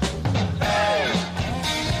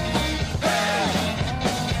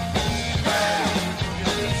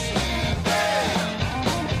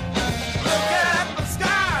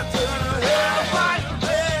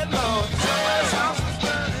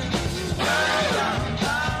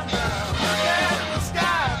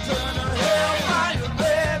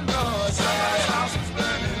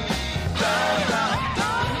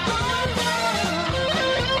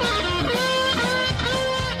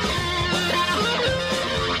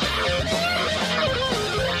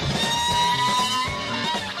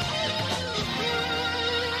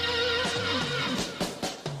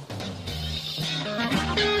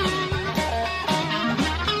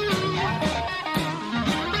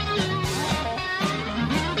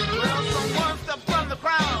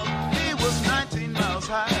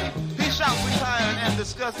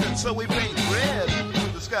 disgusting, so we paint red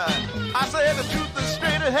the sky. I said the truth is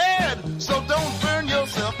straight ahead, so don't